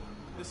back.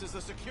 This is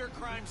a secure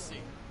crime scene.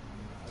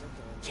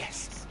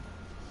 Yes.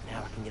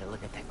 Now I can get a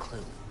look at that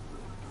clue.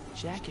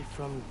 Jacket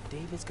from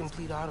David's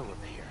Complete Auto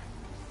Repair.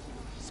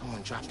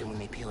 Someone dropped it when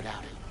they peeled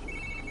out.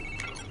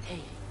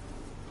 Hey,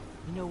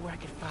 you know where I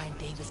could find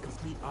David's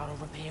Complete Auto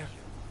Repair?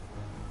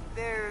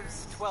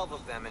 There's 12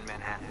 of them in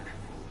Manhattan.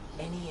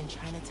 Any in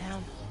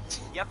Chinatown?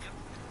 Yep.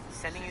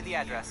 Sending you the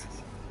address.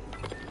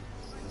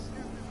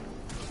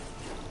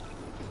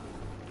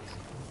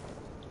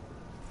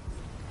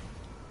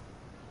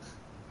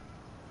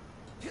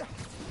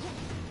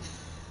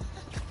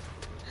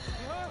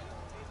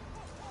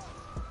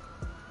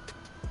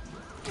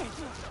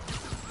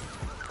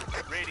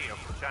 Radio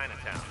from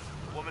Chinatown.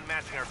 A woman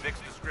matching our Vic's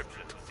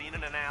description. Seen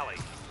in an alley.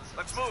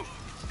 Let's move.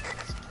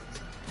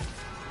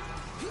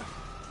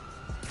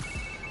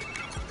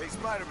 Hey,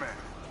 Spiderman.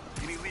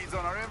 Any leads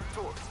on our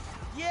inventory?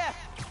 Yeah.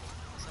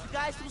 The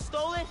guys who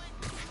stole it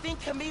think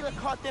Camila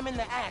caught them in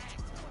the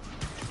act.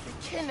 They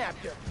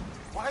kidnapped her.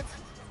 What?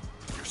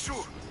 You're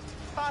sure?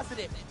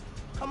 Positive.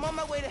 I'm on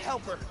my way to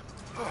help her.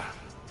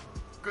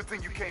 Good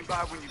thing you came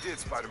by when you did,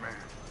 Spider-Man.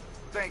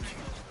 Thank you.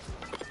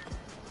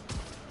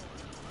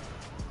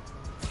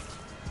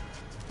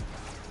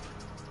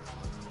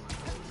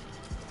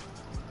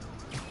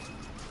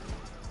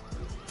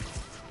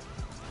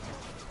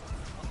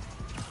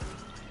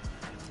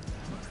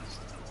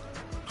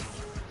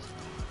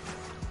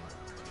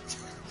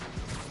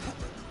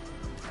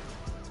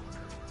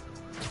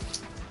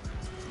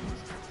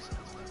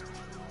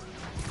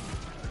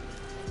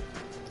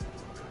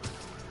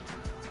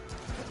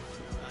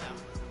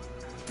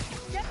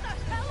 Get the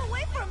hell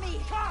away from me!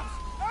 Cops!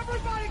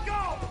 Everybody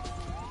go!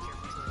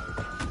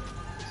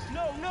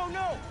 No, no,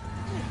 no!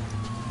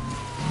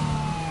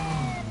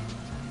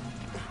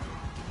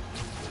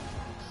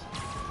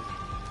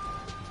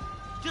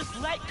 Just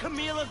let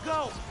Camila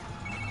go!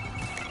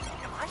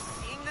 Am I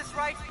seeing this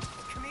right?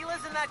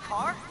 Camila's in that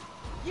car?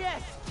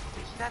 Yes!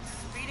 That's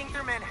speeding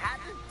through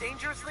Manhattan,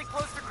 dangerously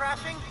close to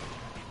crashing?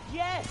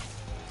 Yes!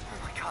 Oh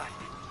my god.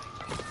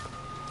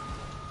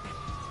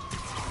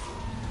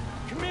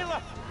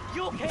 Camila,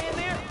 you okay in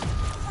there?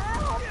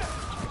 Help!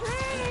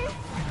 Please!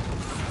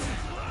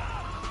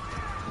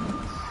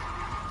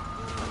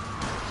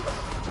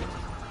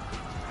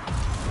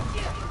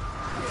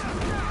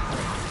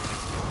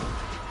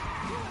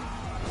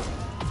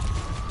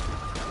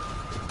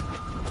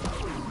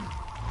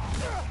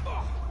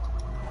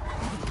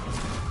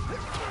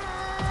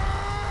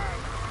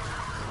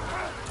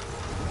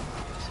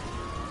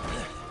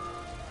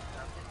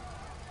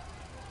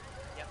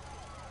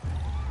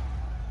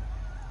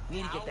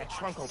 Need to get that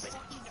trunk open.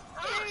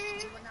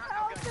 Please,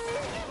 help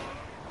me!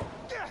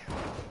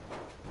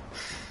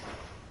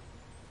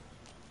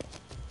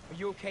 Are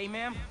you okay,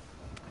 ma'am?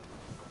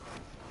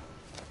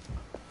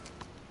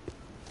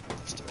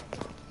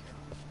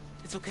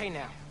 It's okay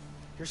now.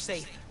 You're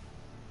safe.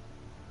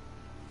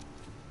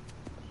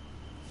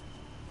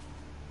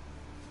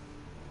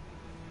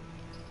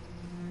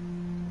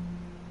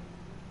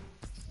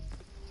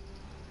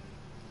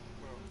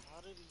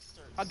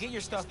 I'll get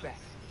your stuff back.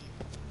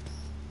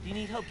 Do you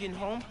need help getting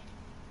home?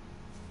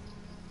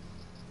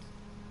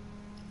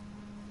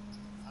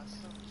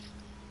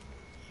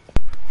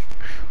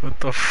 What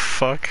the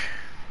fuck?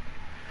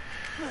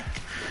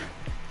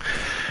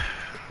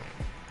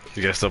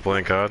 You guys still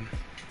playing COD?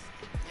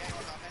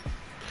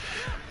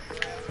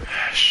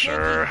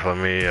 Sure, let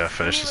me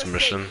finish this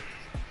mission.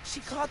 She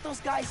caught those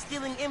guys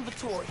stealing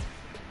inventory.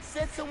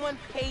 Said someone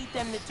paid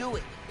them to do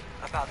it.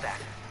 About that,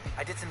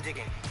 I did some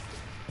digging.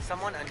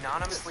 Someone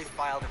anonymously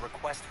filed a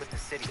request with the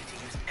city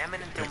to use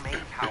eminent domain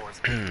powers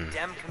to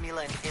condemn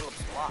Camila and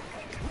Caleb's block.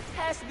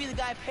 Has to be the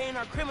guy paying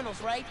our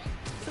criminals, right?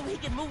 So he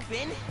can move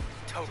in?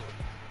 Totally.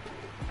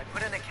 I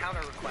put in a counter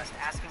request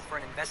asking for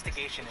an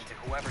investigation into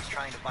whoever's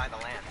trying to buy the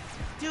land.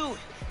 Dude,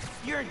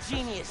 you're a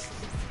genius.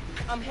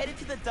 I'm headed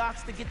to the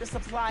docks to get the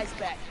supplies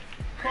back.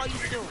 Call you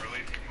soon.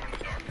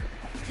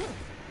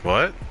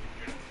 What?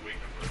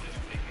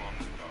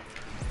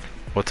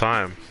 What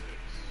time?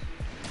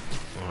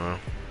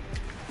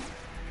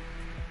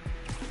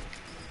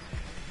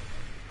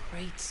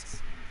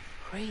 Crates.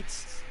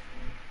 Crates.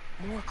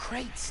 More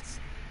crates.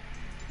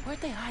 Where'd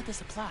they hide the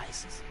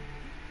supplies?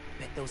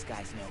 Bet those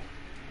guys know.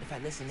 If I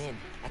listen in,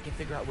 I can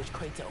figure out which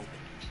crate to open.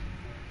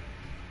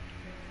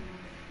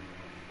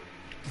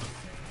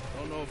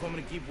 Don't know if I'm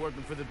gonna keep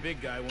working for the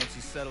big guy once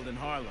he's settled in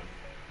Harlem.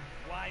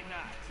 Why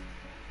not?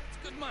 It's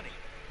good money.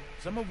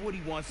 Some of what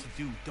he wants to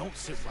do don't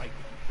sit right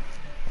with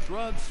him.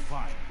 Drugs,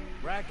 fine.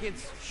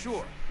 Rackets,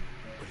 sure.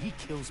 But he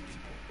kills people.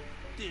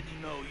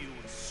 Didn't know you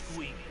was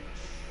squeamish.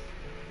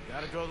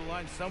 Gotta draw the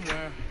line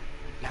somewhere.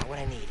 Not what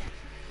I need.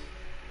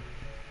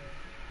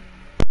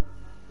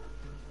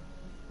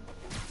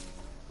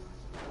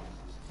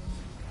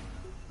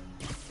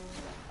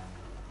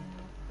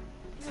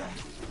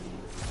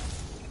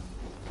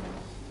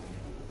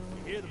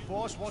 You hear the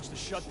boss wants to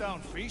shut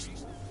down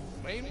Feast?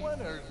 Main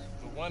one or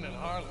the one in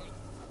Harlem?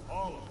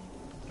 All of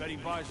them. Bet he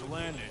buys the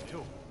land there,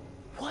 too.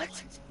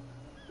 What?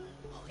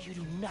 Oh, you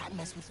do not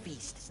mess with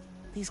Feast.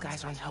 These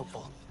guys aren't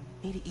helpful.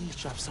 Need to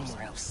eavesdrop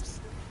somewhere else.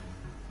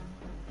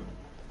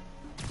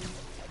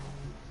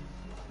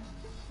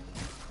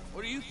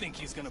 What do you think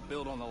he's gonna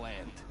build on the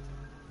land?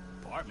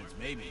 Apartments,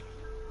 maybe.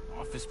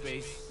 Office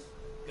space.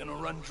 Gonna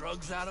run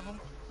drugs out of them?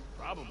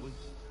 Probably.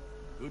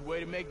 Good way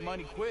to make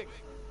money quick.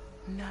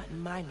 Not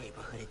in my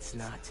neighborhood, it's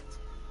not.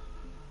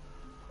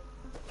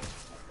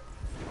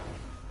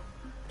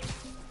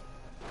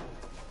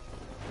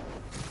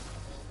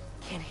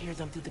 Can't hear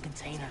them through the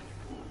container.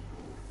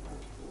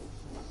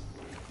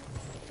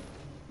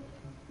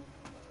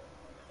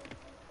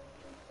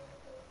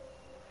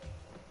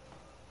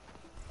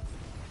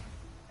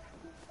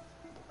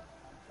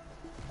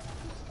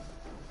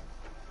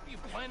 What are you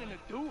planning to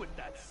do with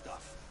that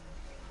stuff?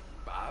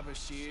 Barber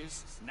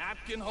shears?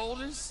 Napkin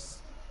holders?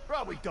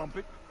 Probably dump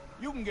it.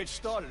 You can get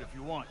started if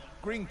you want.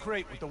 Green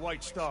crate with the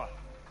white star.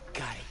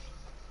 Got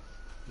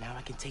it. Now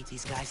I can take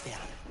these guys down.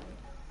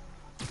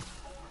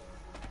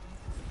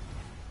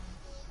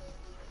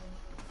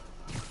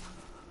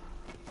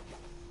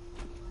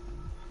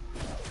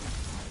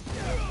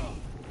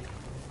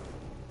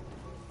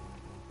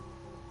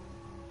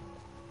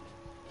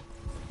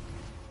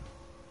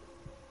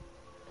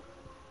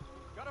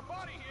 Got a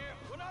body here.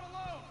 We're not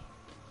alone.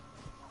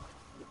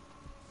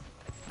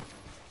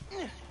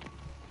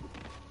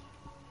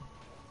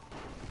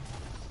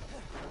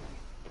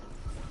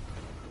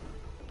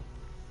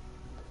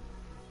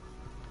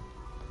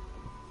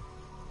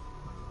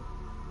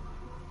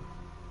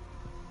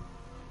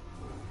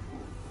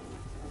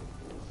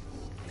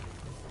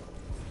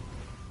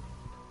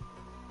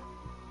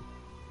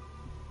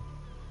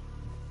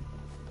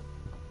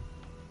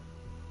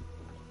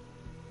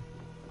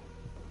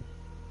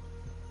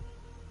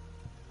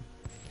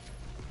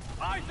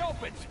 Eyes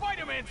open!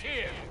 Spiderman's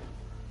here!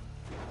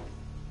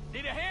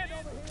 Need a hand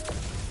over here?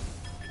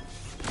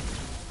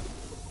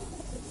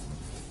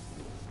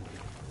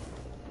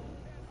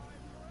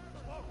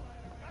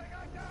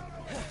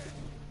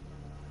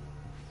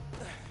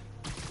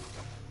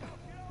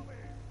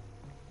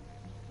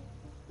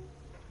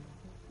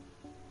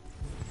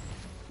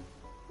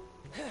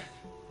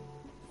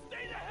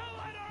 Stay the hell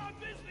out of our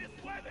business,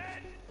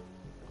 webhead!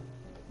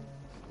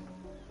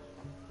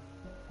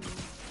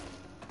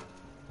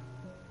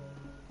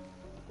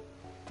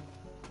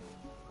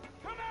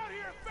 Come out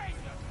here and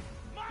face us!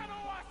 Mano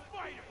a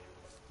spider!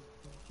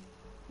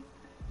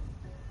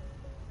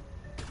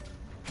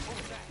 What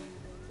was that?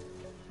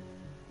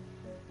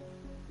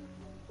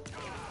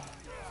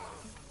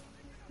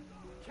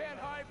 Can't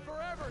hide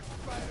forever,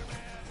 Spider-Man!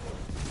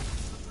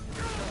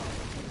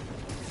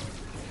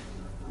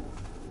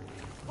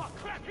 Oh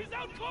crap, he's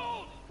out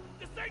cold!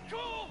 This ain't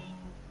cool!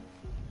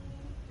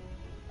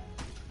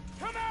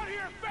 Come out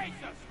here and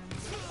face us!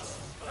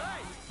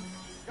 Hey!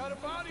 Got a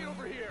body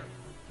over here!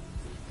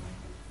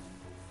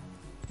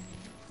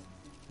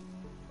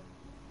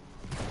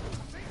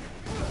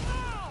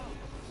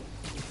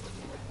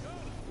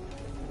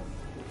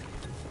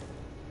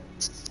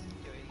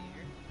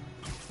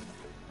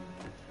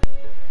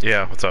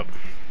 Yeah, what's up?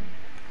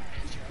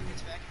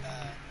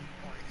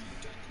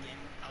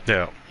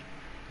 Yeah.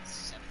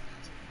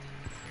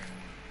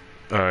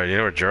 Alright, you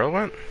know where Gerald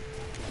went?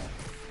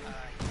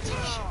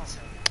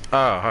 Oh,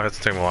 I have to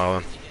take him a while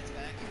then.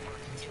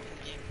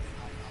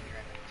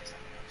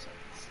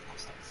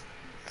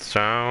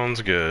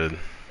 Sounds good.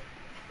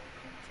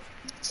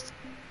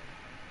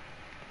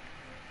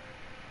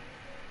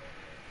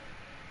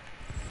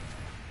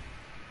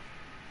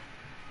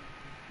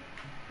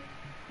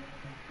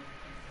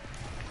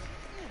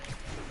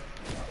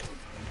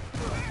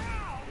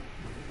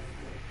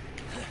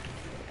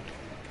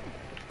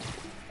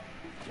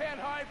 Can't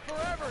hide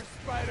forever,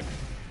 Spider.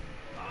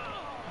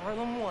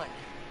 Harlem 1.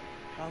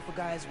 Alpha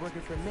guys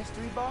working for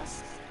mystery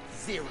boss?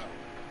 0.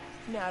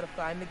 Now to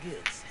find the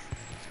goods.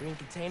 Green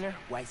container,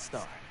 white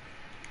star.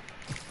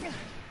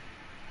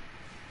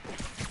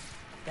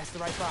 That's the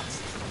right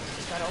box.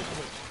 Just gotta open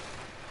it.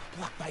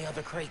 Blocked by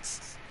other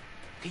crates.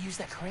 Could use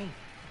that crane.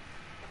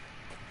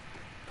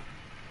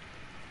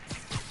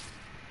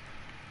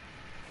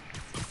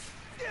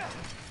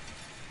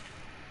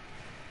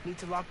 Need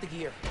to lock the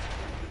gear.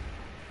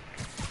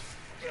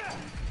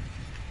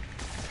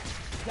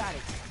 Got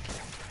it.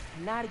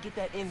 Now to get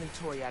that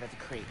inventory out of the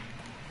crate.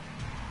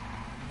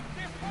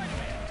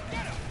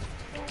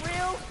 For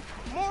real?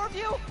 More of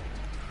you?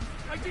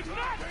 I did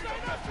not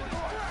sign up for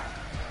this!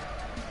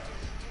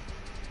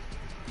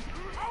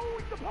 How are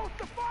we supposed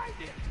to find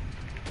it?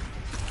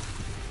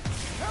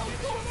 Hell's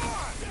going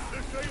on?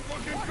 This ain't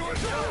looking good.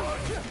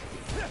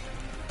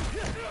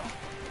 His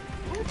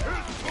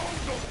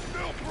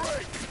Still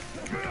break!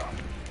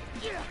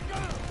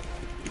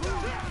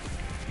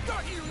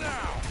 Got you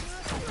now!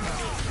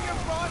 Your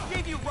boss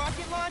gave you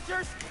rocket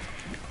launchers?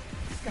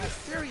 This guy's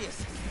serious.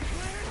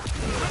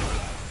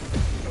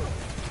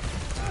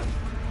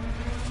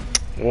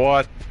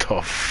 What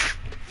the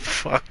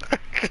fuck?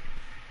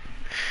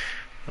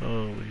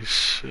 Holy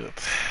shit.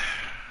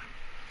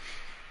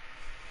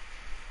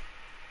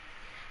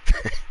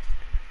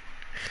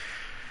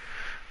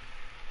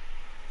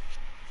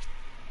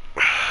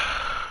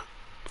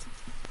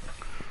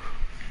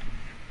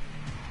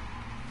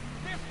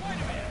 There's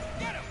Spiderman!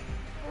 Get him!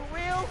 For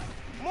real?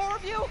 More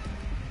of you?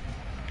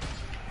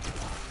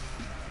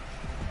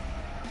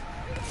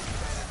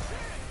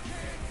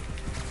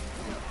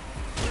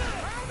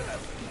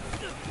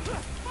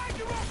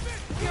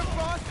 Your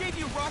boss gave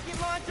you rocket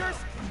launchers?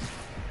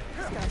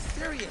 This guy's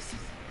serious.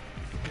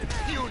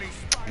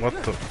 What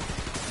the?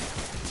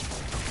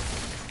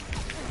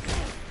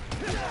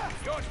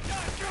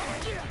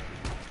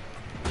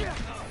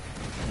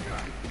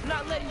 I'm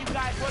not letting you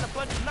guys run a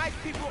bunch of nice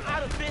people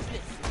out of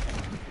business.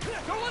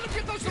 Don't let him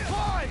get those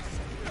supplies!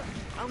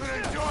 I'm gonna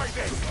enjoy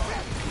this!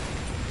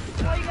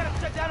 Why you gotta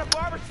shut down a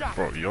barbershop?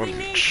 Bro, you're We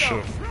need chill.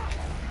 those.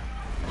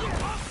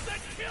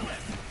 Let's kill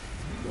him!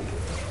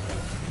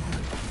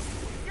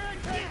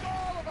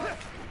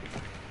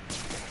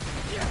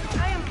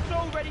 I am so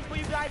ready for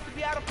you guys to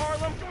be out of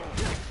Harlem.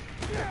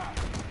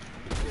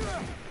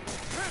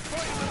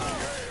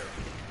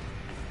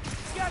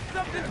 Got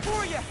something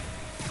for you.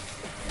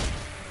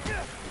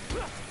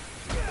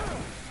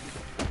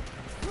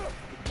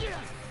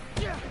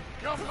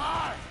 Come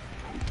on!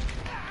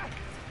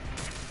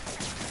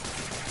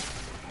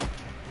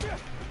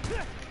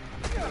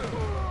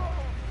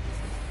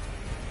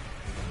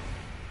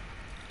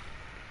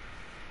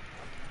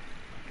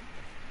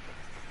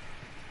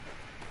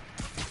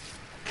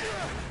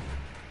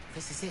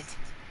 This is it.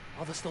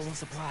 All the stolen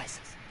supplies.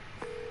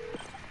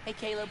 Hey,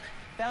 Caleb.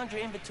 Found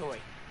your inventory.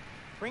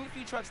 Bring a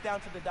few trucks down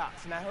to the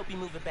docks, and I hope you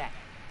move it back.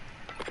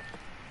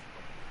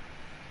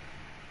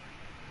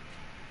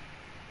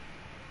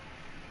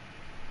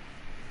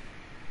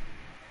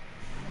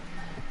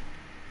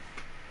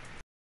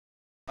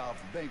 File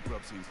for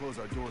bankruptcy and close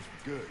our doors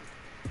for good.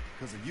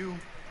 Because of you,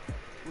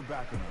 we're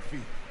back on our feet.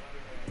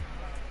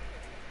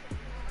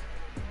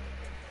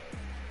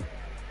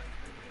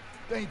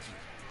 Thank you.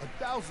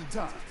 1,000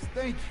 times.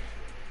 Thank you.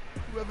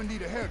 If you ever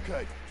need a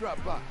haircut,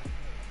 drop by.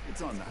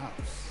 It's on the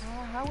house.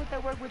 How would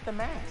that work with the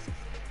mask?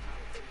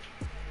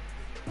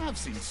 I've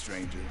seen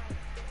stranger.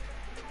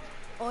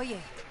 Oye,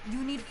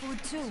 you need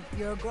food too.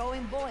 You're a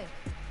growing boy.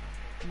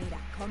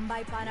 Mira, come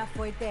by Pana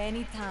Fuerte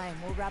anytime.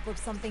 We'll wrap up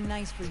something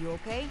nice for you,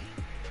 okay?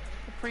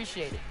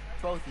 Appreciate it,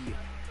 both of you.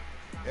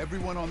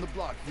 Everyone on the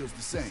block feels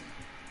the same.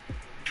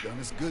 Done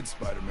us good,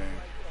 Spider-Man.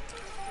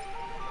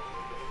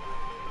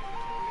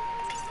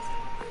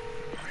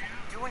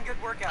 Doing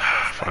good work out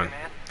there,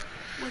 Spider-Man.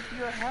 With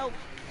your help.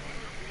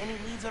 Any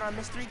leads on our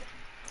mystery?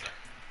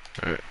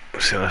 Alright,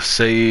 just gonna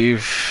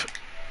save.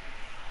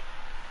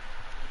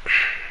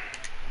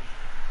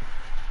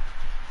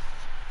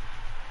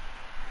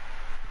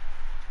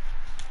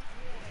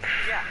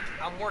 Yeah,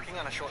 I'm working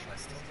on a short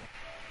list.